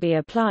that can be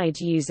applied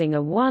using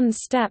a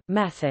one-step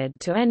method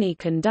to any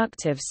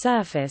conductive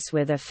surface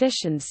with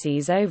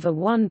efficiencies over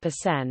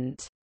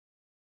 1%.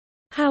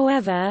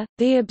 However,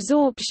 the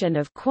absorption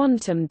of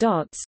quantum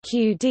dots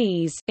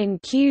QDs in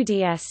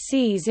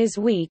QDSCs is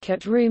weak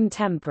at room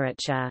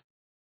temperature.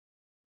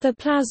 The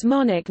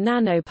plasmonic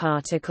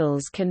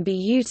nanoparticles can be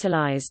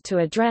utilized to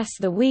address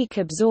the weak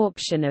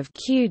absorption of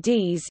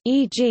QDs,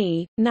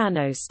 e.g.,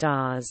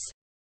 nanostars.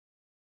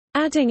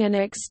 Adding an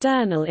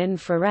external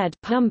infrared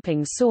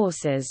pumping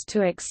sources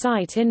to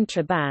excite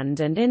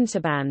intraband and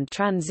interband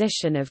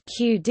transition of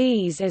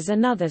QDs is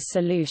another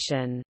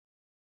solution.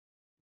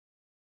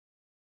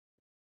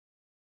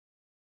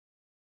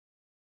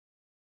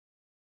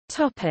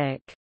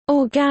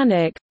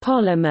 Organic,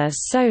 polymer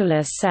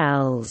solar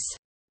cells.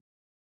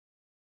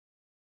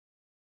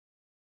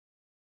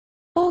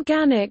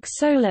 Organic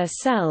solar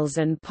cells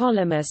and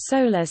polymer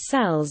solar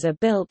cells are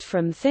built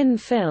from thin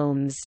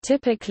films,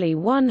 typically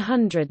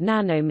 100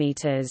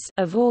 nanometers,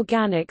 of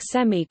organic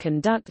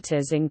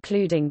semiconductors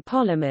including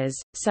polymers,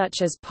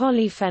 such as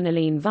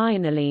polyphenylene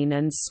vinylene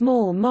and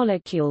small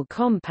molecule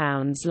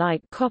compounds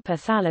like copper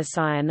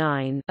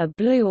phthalocyanine, a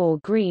blue or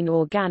green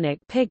organic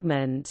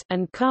pigment,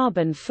 and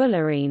carbon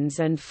fullerenes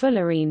and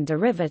fullerene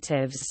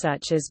derivatives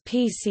such as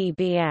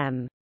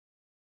PCBM.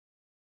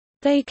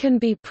 They can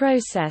be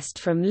processed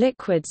from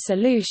liquid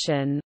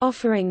solution,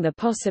 offering the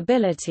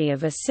possibility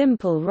of a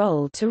simple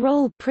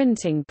roll-to-roll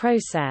printing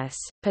process,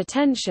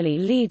 potentially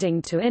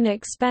leading to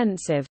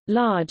inexpensive,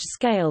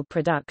 large-scale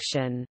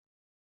production.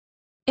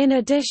 In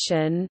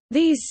addition,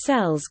 these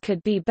cells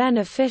could be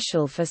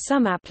beneficial for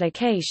some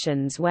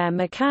applications where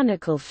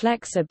mechanical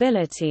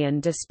flexibility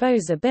and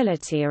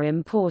disposability are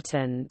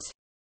important.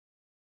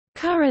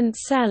 Current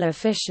cell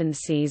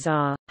efficiencies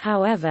are,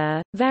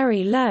 however,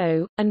 very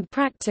low, and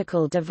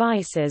practical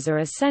devices are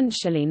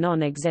essentially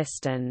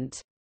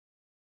non-existent.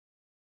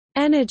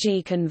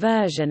 Energy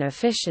conversion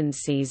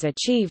efficiencies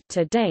achieved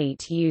to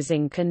date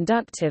using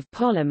conductive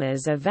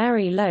polymers are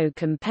very low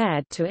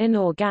compared to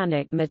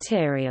inorganic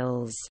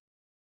materials.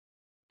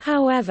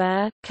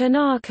 However,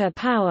 Kanaka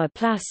Power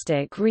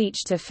Plastic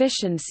reached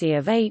efficiency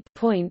of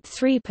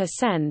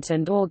 8.3%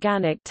 and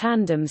organic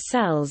tandem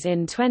cells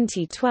in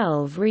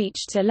 2012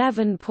 reached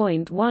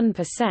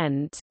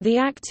 11.1%. The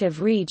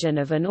active region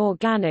of an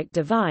organic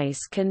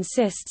device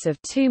consists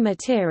of two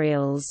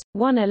materials,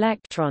 one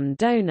electron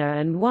donor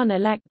and one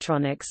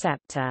electron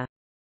acceptor.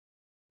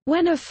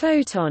 When a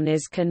photon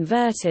is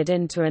converted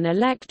into an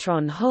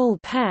electron-hole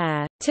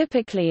pair,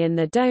 typically in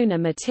the donor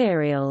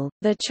material,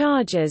 the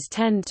charges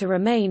tend to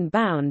remain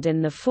bound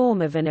in the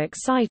form of an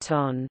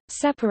exciton,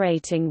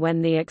 separating when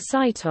the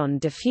exciton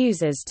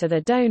diffuses to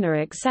the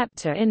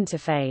donor-acceptor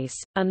interface,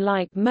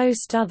 unlike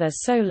most other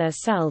solar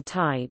cell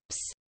types.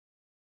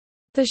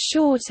 The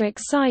short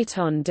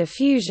exciton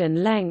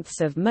diffusion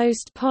lengths of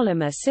most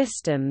polymer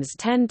systems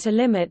tend to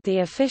limit the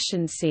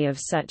efficiency of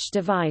such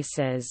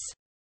devices.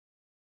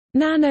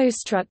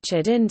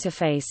 Nanostructured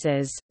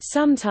interfaces,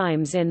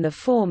 sometimes in the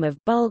form of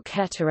bulk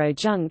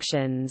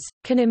heterojunctions,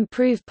 can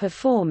improve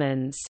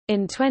performance.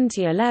 In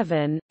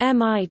 2011,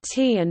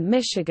 MIT and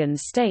Michigan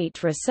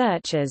State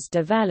researchers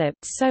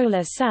developed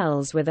solar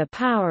cells with a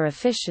power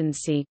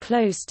efficiency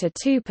close to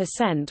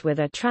 2% with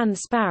a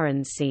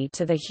transparency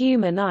to the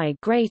human eye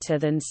greater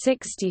than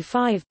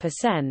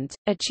 65%,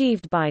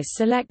 achieved by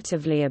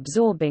selectively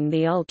absorbing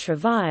the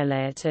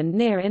ultraviolet and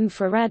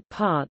near-infrared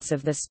parts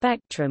of the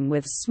spectrum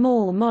with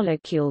small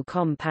molecule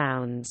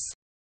compounds.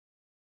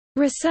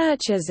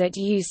 Researchers at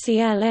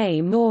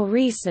UCLA more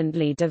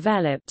recently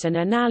developed an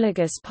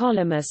analogous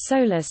polymer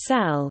solar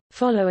cell,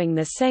 following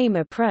the same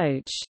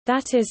approach,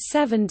 that is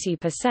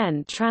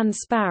 70%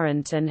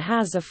 transparent and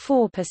has a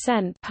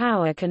 4%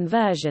 power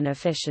conversion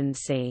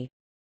efficiency.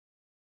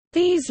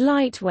 These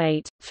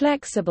lightweight,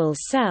 flexible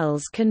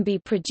cells can be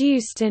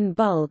produced in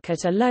bulk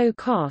at a low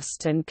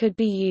cost and could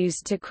be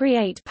used to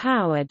create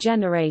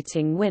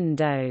power-generating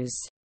windows.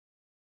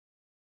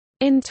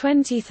 In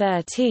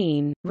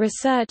 2013,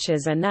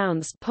 researchers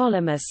announced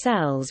polymer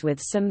cells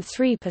with some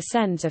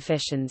 3%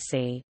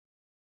 efficiency.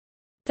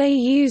 They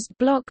used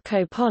block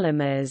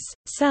copolymers,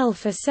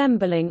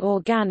 self-assembling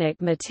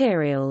organic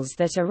materials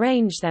that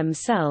arrange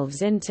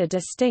themselves into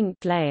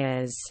distinct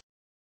layers.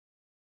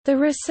 The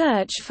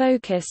research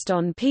focused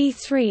on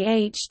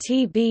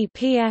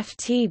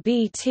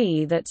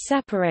P3HTB-PFTBT that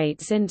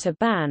separates into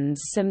bands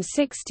some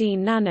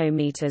 16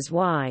 nanometers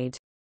wide.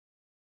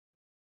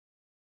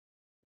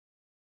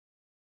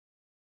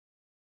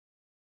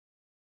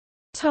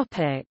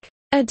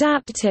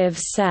 Adaptive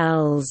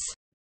cells.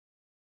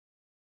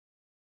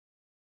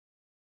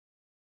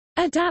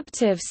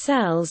 Adaptive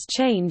cells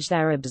change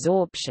their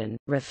absorption,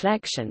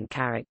 reflection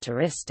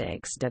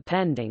characteristics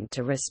depending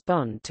to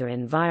respond to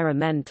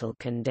environmental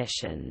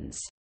conditions.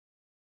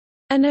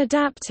 An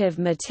adaptive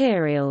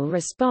material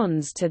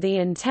responds to the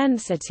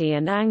intensity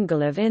and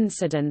angle of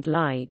incident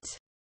light.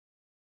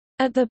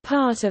 At the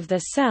part of the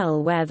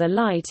cell where the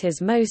light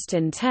is most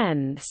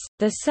intense,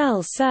 the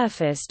cell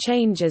surface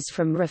changes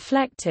from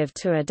reflective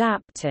to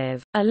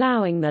adaptive,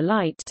 allowing the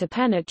light to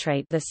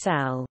penetrate the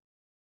cell.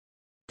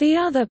 The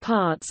other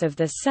parts of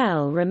the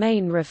cell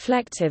remain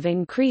reflective,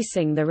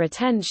 increasing the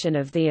retention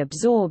of the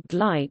absorbed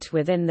light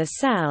within the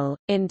cell.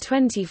 In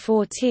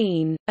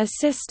 2014, a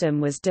system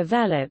was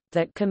developed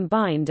that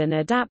combined an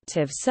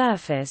adaptive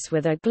surface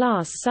with a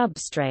glass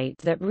substrate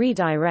that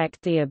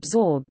redirect the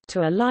absorbed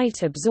to a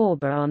light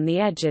absorber on the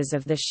edges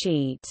of the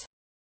sheet.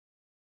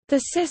 The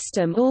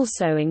system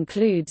also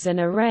includes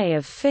an array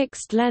of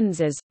fixed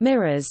lenses,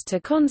 mirrors to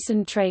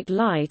concentrate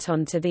light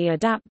onto the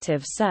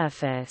adaptive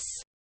surface.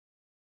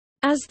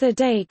 As the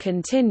day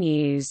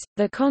continues,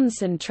 the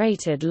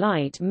concentrated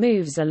light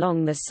moves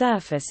along the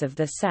surface of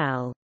the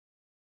cell.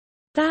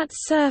 That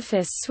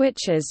surface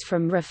switches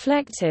from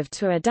reflective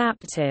to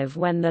adaptive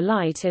when the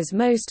light is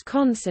most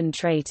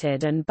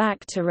concentrated and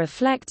back to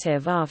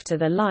reflective after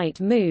the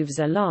light moves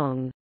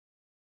along.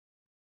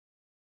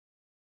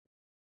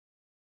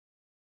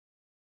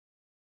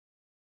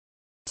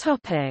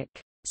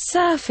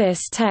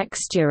 Surface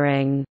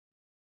texturing.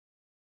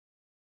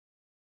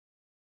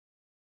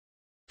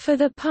 For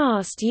the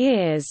past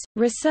years,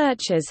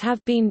 researchers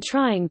have been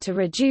trying to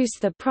reduce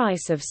the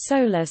price of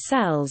solar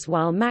cells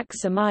while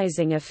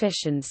maximizing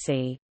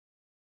efficiency.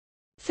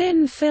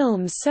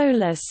 Thin-film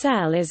solar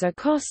cell is a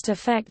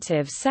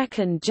cost-effective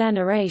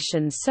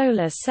second-generation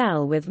solar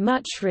cell with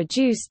much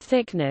reduced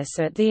thickness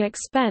at the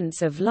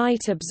expense of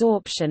light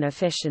absorption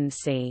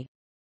efficiency.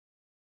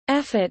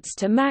 Efforts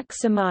to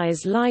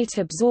maximize light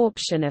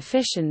absorption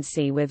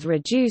efficiency with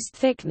reduced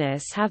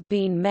thickness have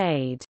been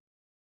made.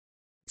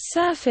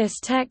 Surface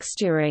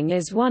texturing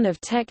is one of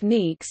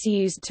techniques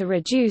used to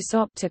reduce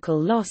optical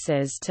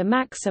losses to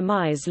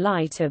maximize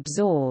light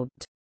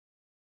absorbed.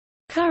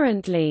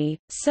 Currently,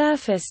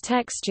 surface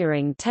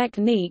texturing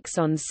techniques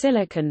on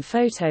silicon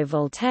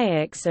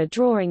photovoltaics are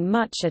drawing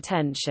much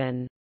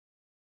attention.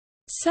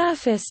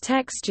 Surface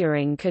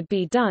texturing could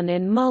be done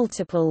in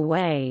multiple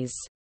ways.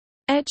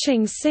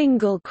 Etching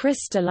single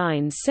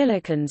crystalline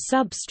silicon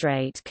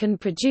substrate can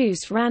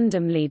produce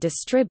randomly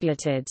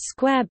distributed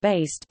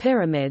square-based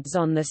pyramids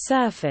on the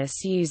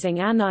surface using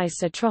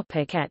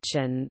anisotropic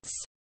etchants.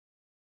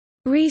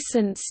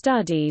 Recent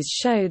studies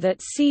show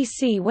that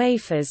CC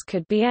wafers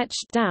could be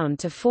etched down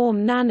to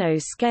form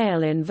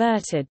nanoscale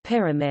inverted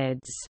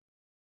pyramids.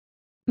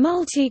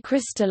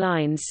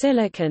 Multicrystalline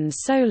silicon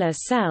solar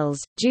cells,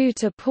 due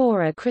to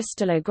poorer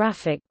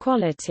crystallographic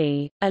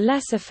quality, are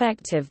less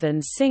effective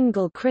than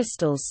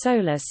single-crystal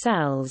solar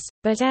cells,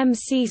 but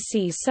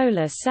MCC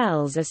solar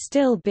cells are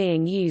still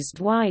being used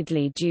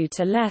widely due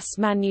to less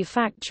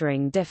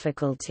manufacturing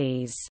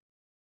difficulties.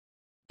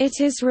 It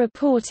is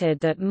reported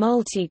that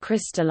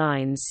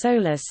multicrystalline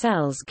solar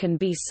cells can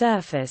be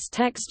surface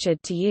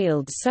textured to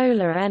yield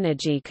solar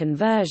energy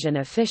conversion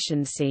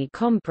efficiency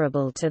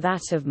comparable to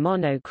that of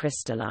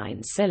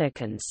monocrystalline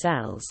silicon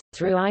cells,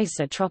 through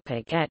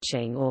isotropic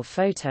etching or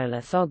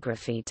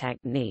photolithography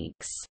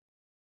techniques.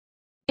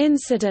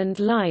 Incident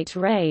light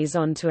rays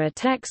onto a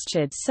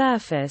textured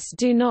surface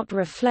do not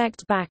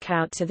reflect back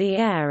out to the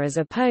air as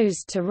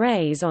opposed to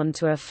rays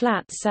onto a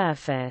flat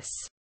surface.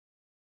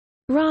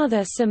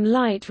 Rather, some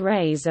light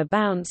rays are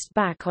bounced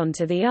back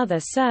onto the other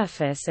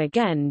surface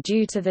again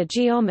due to the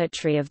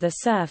geometry of the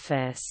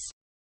surface.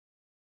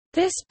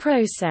 This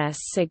process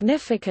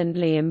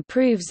significantly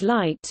improves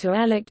light to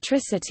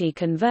electricity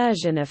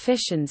conversion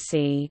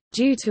efficiency,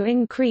 due to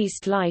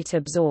increased light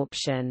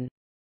absorption.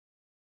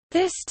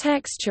 This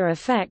texture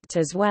effect,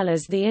 as well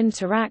as the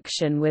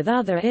interaction with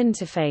other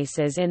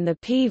interfaces in the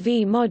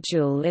PV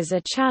module, is a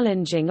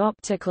challenging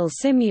optical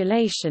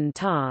simulation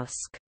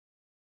task.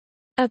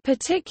 A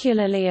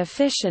particularly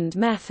efficient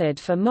method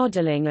for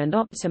modeling and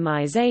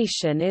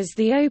optimization is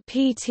the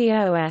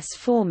OPTOS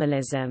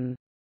formalism.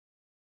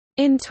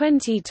 In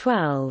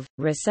 2012,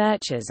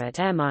 researchers at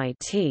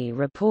MIT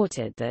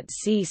reported that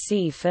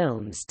CC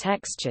films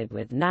textured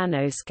with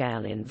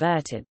nanoscale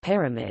inverted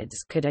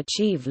pyramids could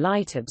achieve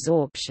light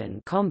absorption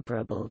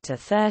comparable to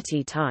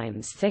 30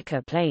 times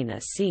thicker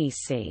planar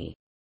CC.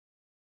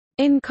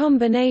 In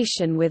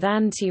combination with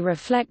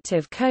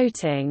anti-reflective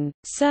coating,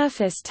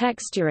 surface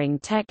texturing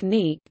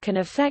technique can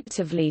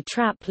effectively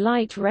trap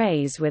light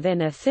rays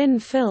within a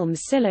thin-film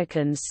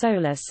silicon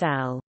solar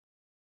cell.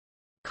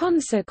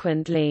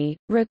 Consequently,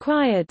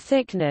 required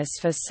thickness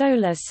for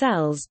solar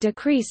cells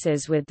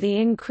decreases with the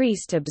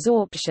increased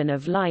absorption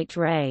of light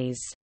rays.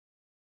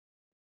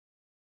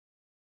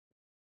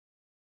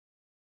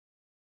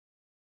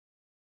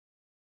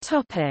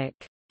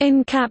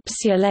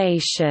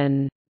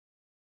 Encapsulation.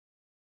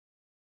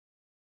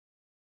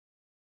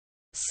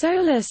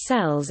 Solar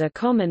cells are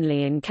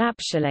commonly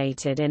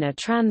encapsulated in a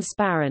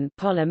transparent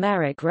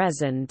polymeric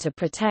resin to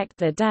protect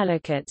the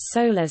delicate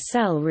solar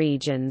cell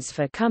regions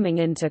from coming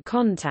into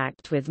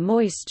contact with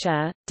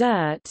moisture,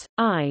 dirt,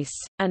 ice,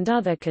 and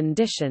other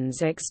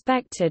conditions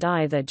expected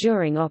either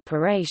during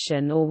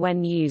operation or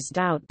when used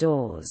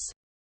outdoors.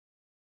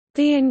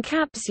 The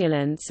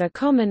encapsulants are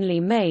commonly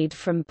made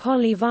from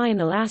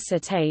polyvinyl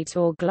acetate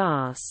or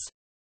glass.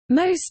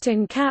 Most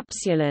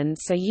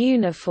encapsulants are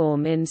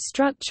uniform in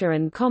structure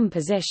and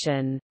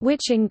composition,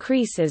 which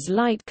increases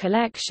light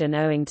collection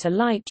owing to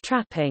light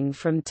trapping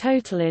from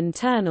total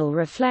internal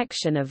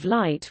reflection of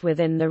light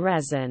within the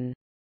resin.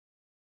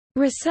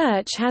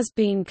 Research has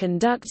been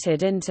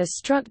conducted into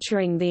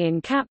structuring the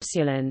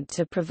encapsulant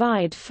to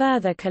provide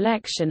further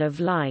collection of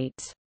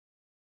light.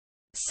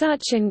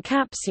 Such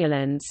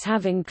encapsulants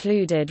have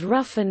included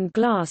roughened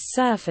glass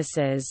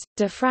surfaces,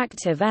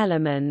 diffractive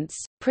elements,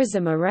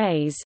 prism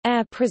arrays,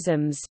 air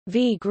prisms,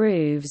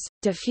 V-grooves,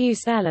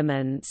 diffuse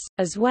elements,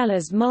 as well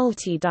as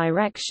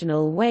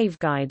multi-directional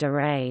waveguide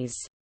arrays.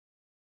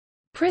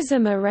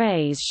 Prism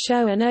arrays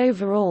show an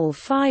overall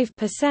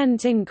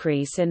 5%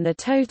 increase in the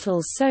total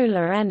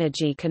solar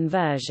energy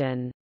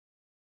conversion.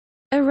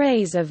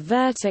 Arrays of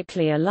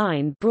vertically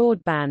aligned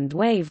broadband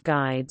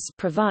waveguides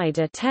provide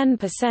a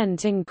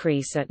 10%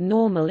 increase at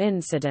normal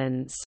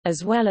incidence,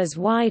 as well as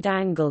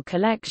wide-angle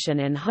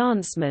collection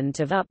enhancement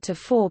of up to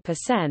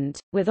 4%,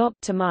 with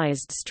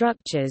optimized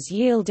structures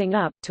yielding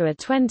up to a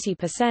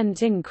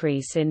 20%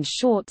 increase in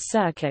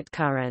short-circuit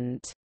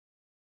current.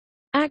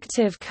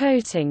 Active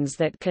coatings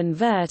that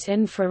convert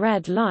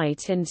infrared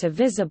light into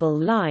visible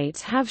light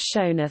have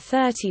shown a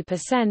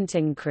 30%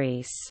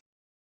 increase.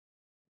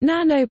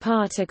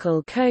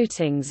 Nanoparticle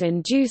coatings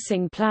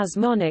inducing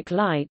plasmonic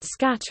light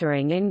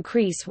scattering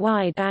increase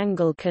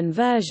wide-angle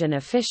conversion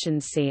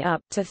efficiency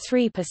up to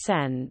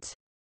 3%.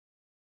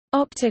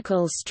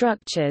 Optical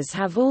structures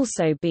have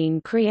also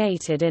been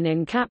created in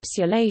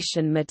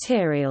encapsulation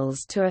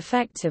materials to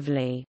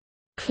effectively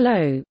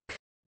cloak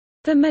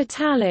the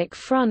metallic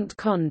front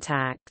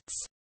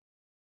contacts.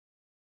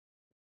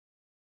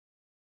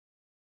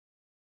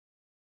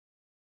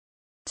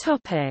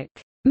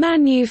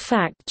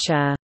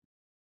 Manufacture.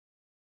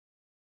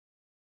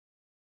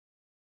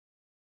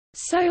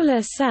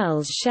 Solar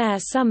cells share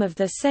some of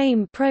the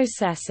same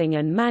processing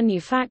and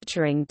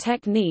manufacturing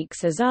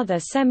techniques as other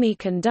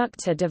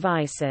semiconductor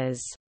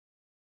devices.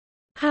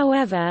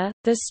 However,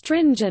 the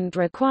stringent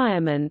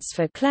requirements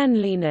for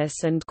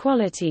cleanliness and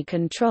quality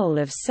control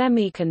of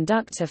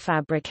semiconductor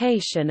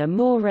fabrication are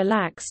more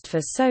relaxed for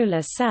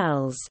solar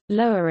cells,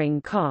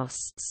 lowering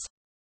costs.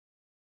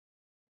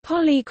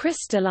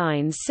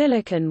 Polycrystalline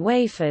silicon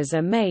wafers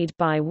are made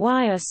by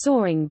wire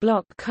sawing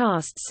block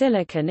cast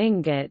silicon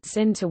ingots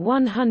into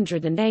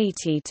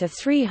 180 to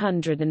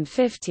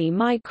 350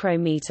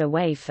 micrometer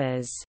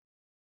wafers.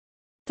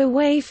 The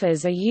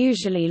wafers are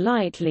usually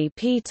lightly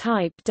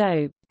p-type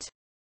doped.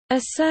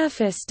 A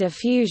surface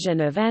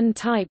diffusion of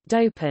n-type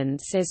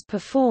dopants is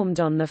performed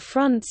on the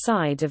front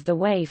side of the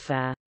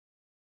wafer.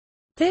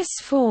 This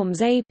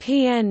forms a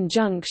p-n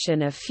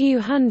junction a few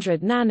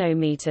hundred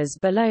nanometers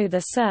below the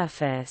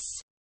surface.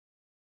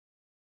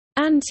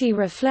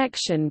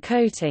 Anti-reflection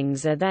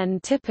coatings are then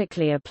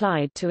typically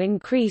applied to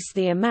increase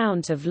the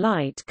amount of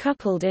light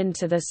coupled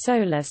into the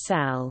solar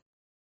cell.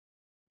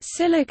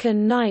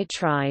 Silicon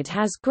nitride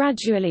has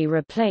gradually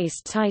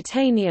replaced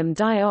titanium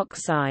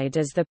dioxide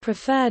as the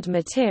preferred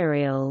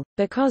material,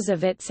 because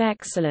of its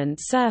excellent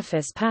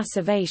surface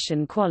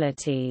passivation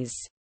qualities.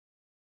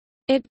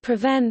 It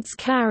prevents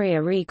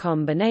carrier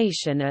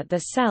recombination at the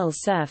cell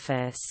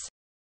surface.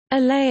 A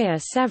layer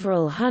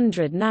several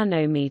hundred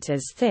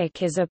nanometers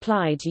thick is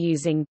applied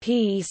using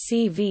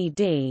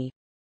PECVD.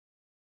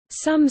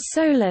 Some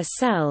solar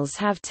cells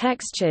have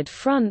textured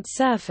front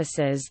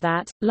surfaces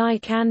that,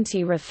 like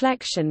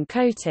anti-reflection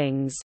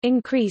coatings,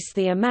 increase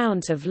the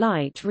amount of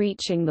light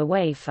reaching the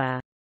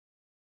wafer.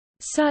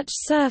 Such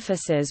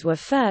surfaces were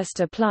first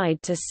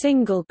applied to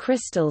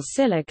single-crystal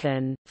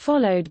silicon,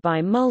 followed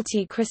by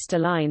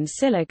multicrystalline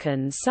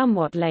silicon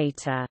somewhat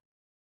later.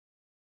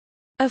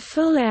 A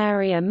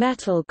full-area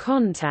metal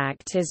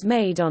contact is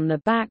made on the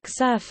back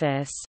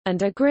surface,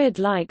 and a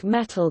grid-like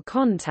metal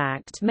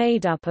contact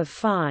made up of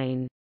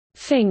fine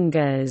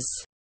fingers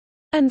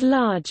and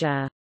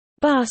larger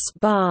bus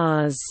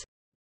bars.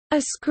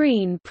 A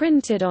screen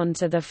printed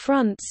onto the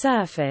front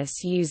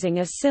surface using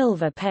a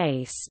silver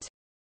paste.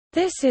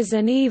 This is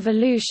an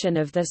evolution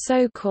of the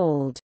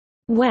so-called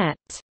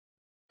wet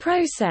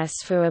process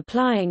for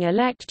applying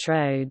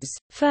electrodes,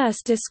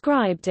 first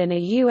described in a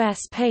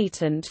U.S.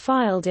 patent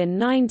filed in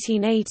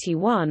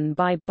 1981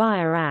 by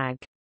Bayer AG.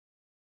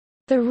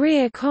 The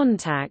rear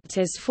contact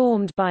is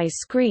formed by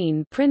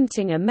screen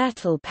printing a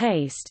metal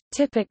paste,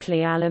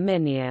 typically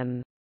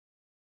aluminium.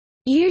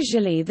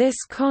 Usually this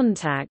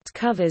contact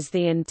covers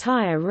the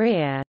entire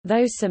rear,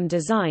 though some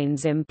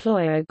designs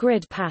employ a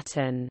grid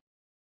pattern.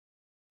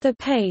 The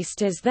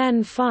paste is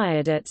then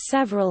fired at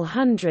several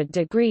hundred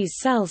degrees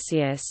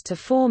Celsius to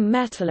form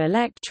metal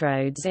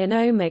electrodes in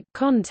ohmic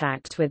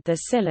contact with the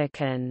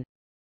silicon.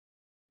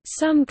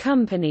 Some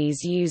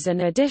companies use an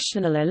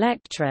additional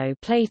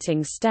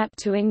electroplating step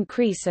to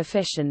increase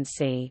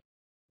efficiency.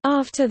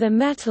 After the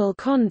metal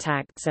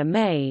contacts are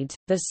made,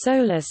 the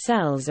solar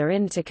cells are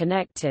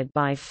interconnected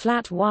by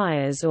flat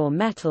wires or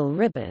metal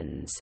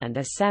ribbons, and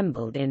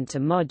assembled into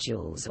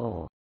modules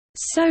or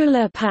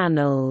solar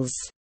panels.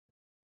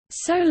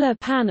 Solar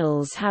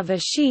panels have a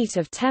sheet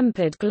of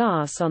tempered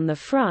glass on the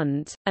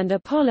front, and a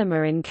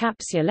polymer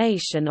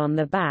encapsulation on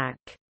the back.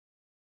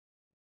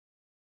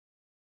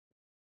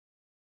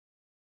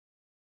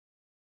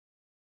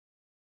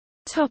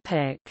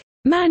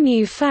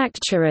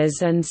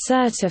 Manufacturers and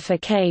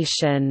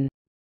certification.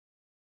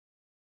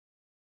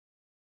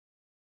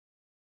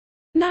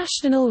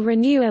 National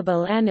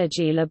Renewable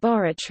Energy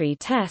Laboratory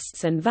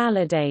tests and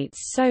validates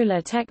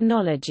solar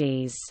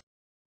technologies.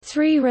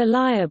 3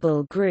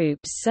 reliable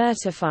groups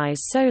certify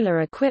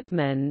solar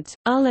equipment: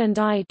 UL and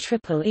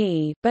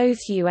IEEE, both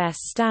US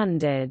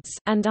standards,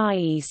 and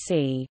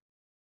IEC.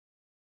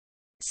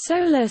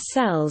 Solar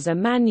cells are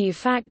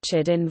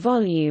manufactured in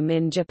volume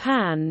in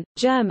Japan,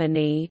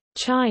 Germany,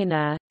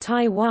 China,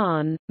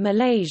 Taiwan,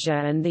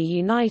 Malaysia and the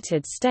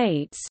United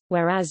States,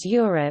 whereas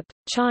Europe,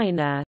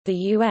 China, the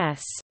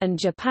US, and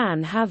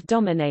Japan have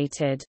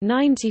dominated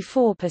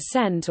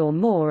 94% or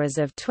more as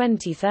of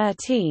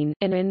 2013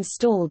 in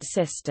installed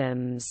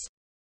systems.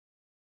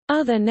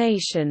 Other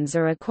nations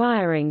are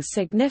acquiring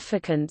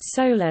significant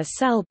solar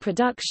cell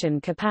production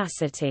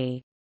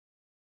capacity.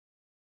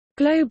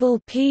 Global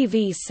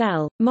PV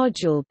cell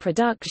module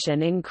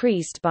production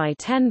increased by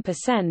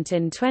 10%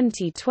 in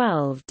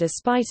 2012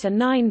 despite a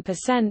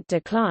 9%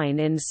 decline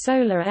in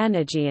solar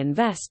energy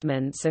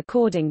investments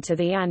according to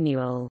the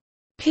annual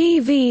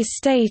PV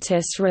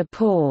Status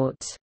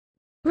Report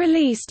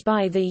released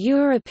by the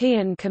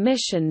European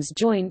Commission's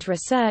Joint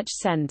Research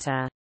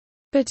Centre.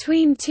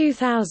 Between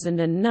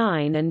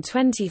 2009 and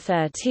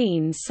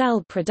 2013,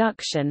 cell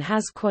production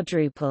has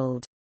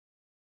quadrupled.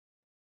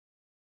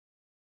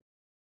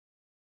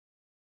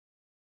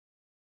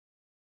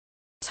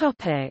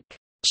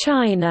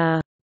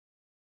 China.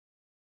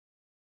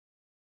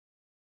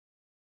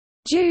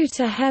 Due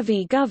to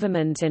heavy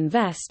government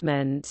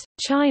investment,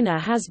 China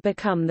has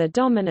become the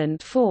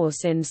dominant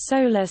force in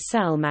solar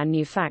cell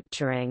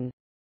manufacturing.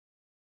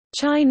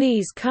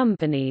 Chinese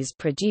companies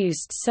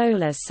produced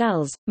solar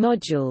cells,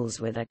 modules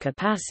with a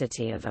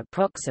capacity of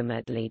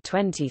approximately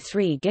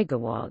 23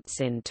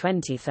 gigawatts in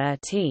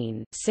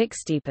 2013,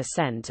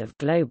 60% of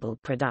global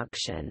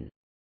production.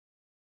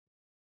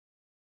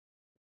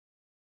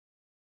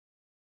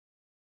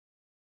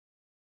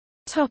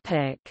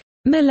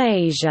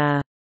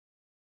 Malaysia.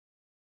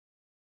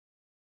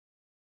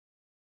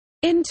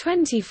 In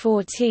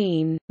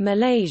 2014,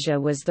 Malaysia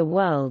was the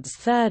world's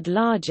third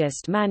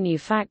largest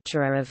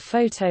manufacturer of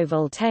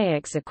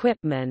photovoltaics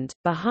equipment,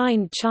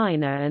 behind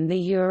China and the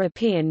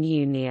European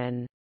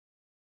Union.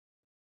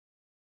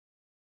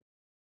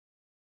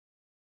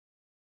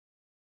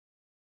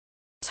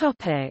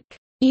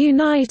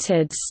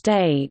 United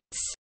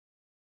States.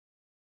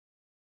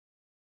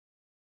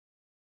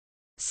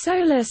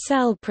 Solar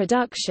cell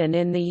production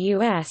in the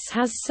U.S.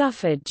 has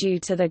suffered due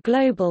to the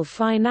global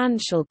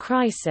financial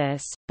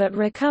crisis, but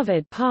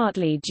recovered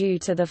partly due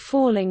to the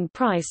falling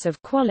price of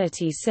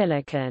quality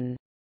silicon.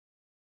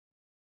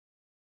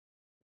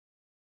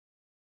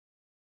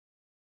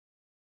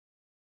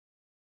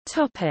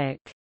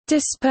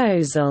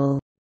 Disposal.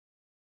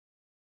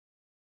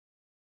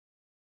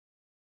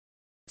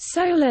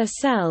 Solar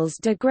cells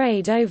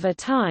degrade over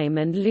time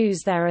and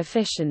lose their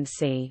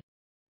efficiency.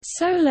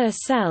 Solar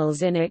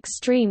cells in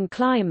extreme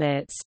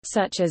climates,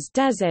 such as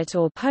desert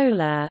or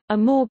polar, are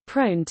more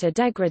prone to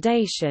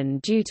degradation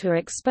due to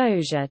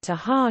exposure to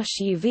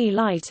harsh UV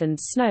light and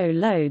snow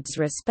loads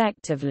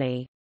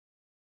respectively.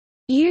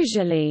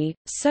 Usually,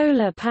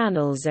 solar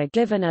panels are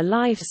given a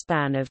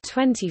lifespan of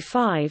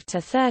 25 to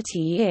 30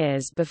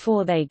 years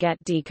before they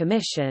get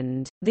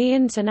decommissioned. The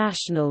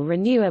International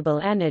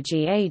Renewable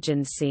Energy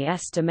Agency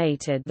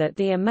estimated that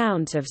the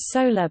amount of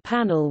solar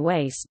panel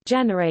waste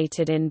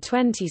generated in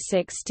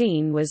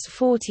 2016 was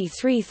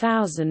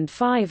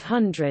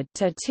 43,500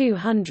 to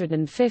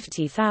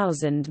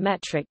 250,000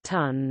 metric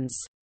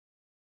tons.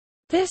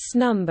 This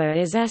number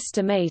is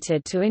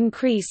estimated to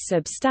increase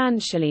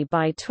substantially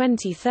by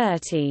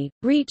 2030,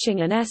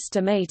 reaching an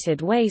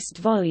estimated waste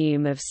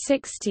volume of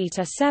 60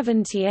 to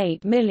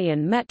 78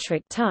 million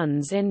metric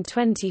tons in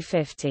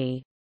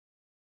 2050.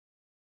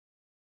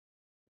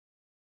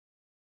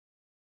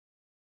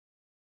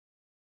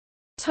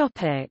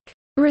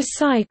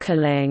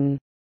 Recycling.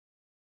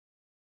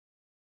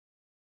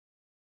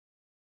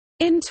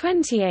 In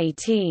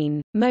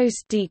 2018,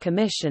 most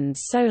decommissioned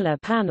solar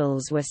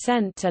panels were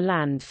sent to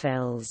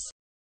landfills.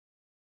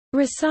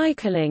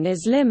 Recycling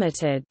is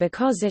limited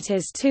because it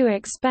is too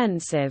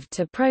expensive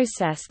to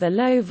process the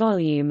low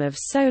volume of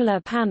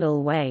solar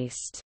panel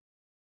waste.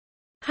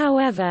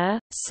 However,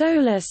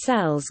 solar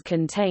cells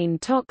contain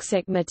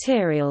toxic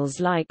materials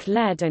like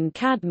lead and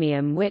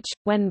cadmium which,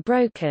 when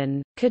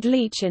broken, could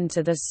leach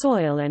into the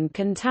soil and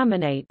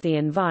contaminate the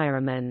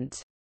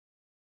environment.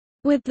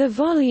 With the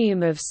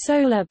volume of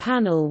solar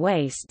panel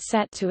waste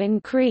set to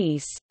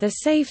increase, the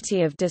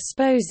safety of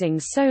disposing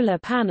solar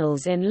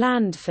panels in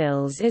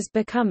landfills is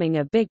becoming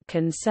a big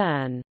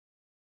concern.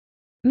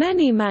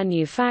 Many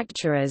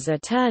manufacturers are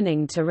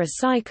turning to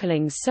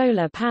recycling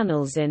solar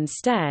panels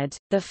instead.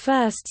 The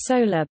first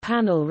solar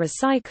panel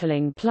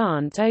recycling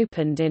plant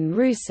opened in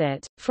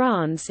Rousset,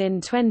 France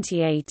in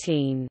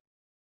 2018.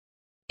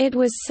 It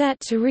was set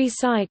to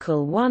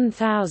recycle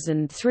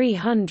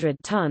 1,300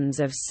 tons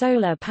of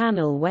solar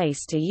panel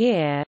waste a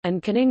year,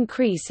 and can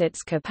increase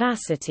its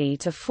capacity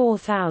to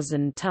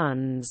 4,000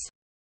 tons.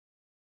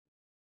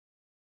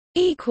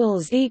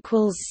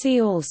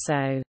 See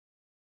also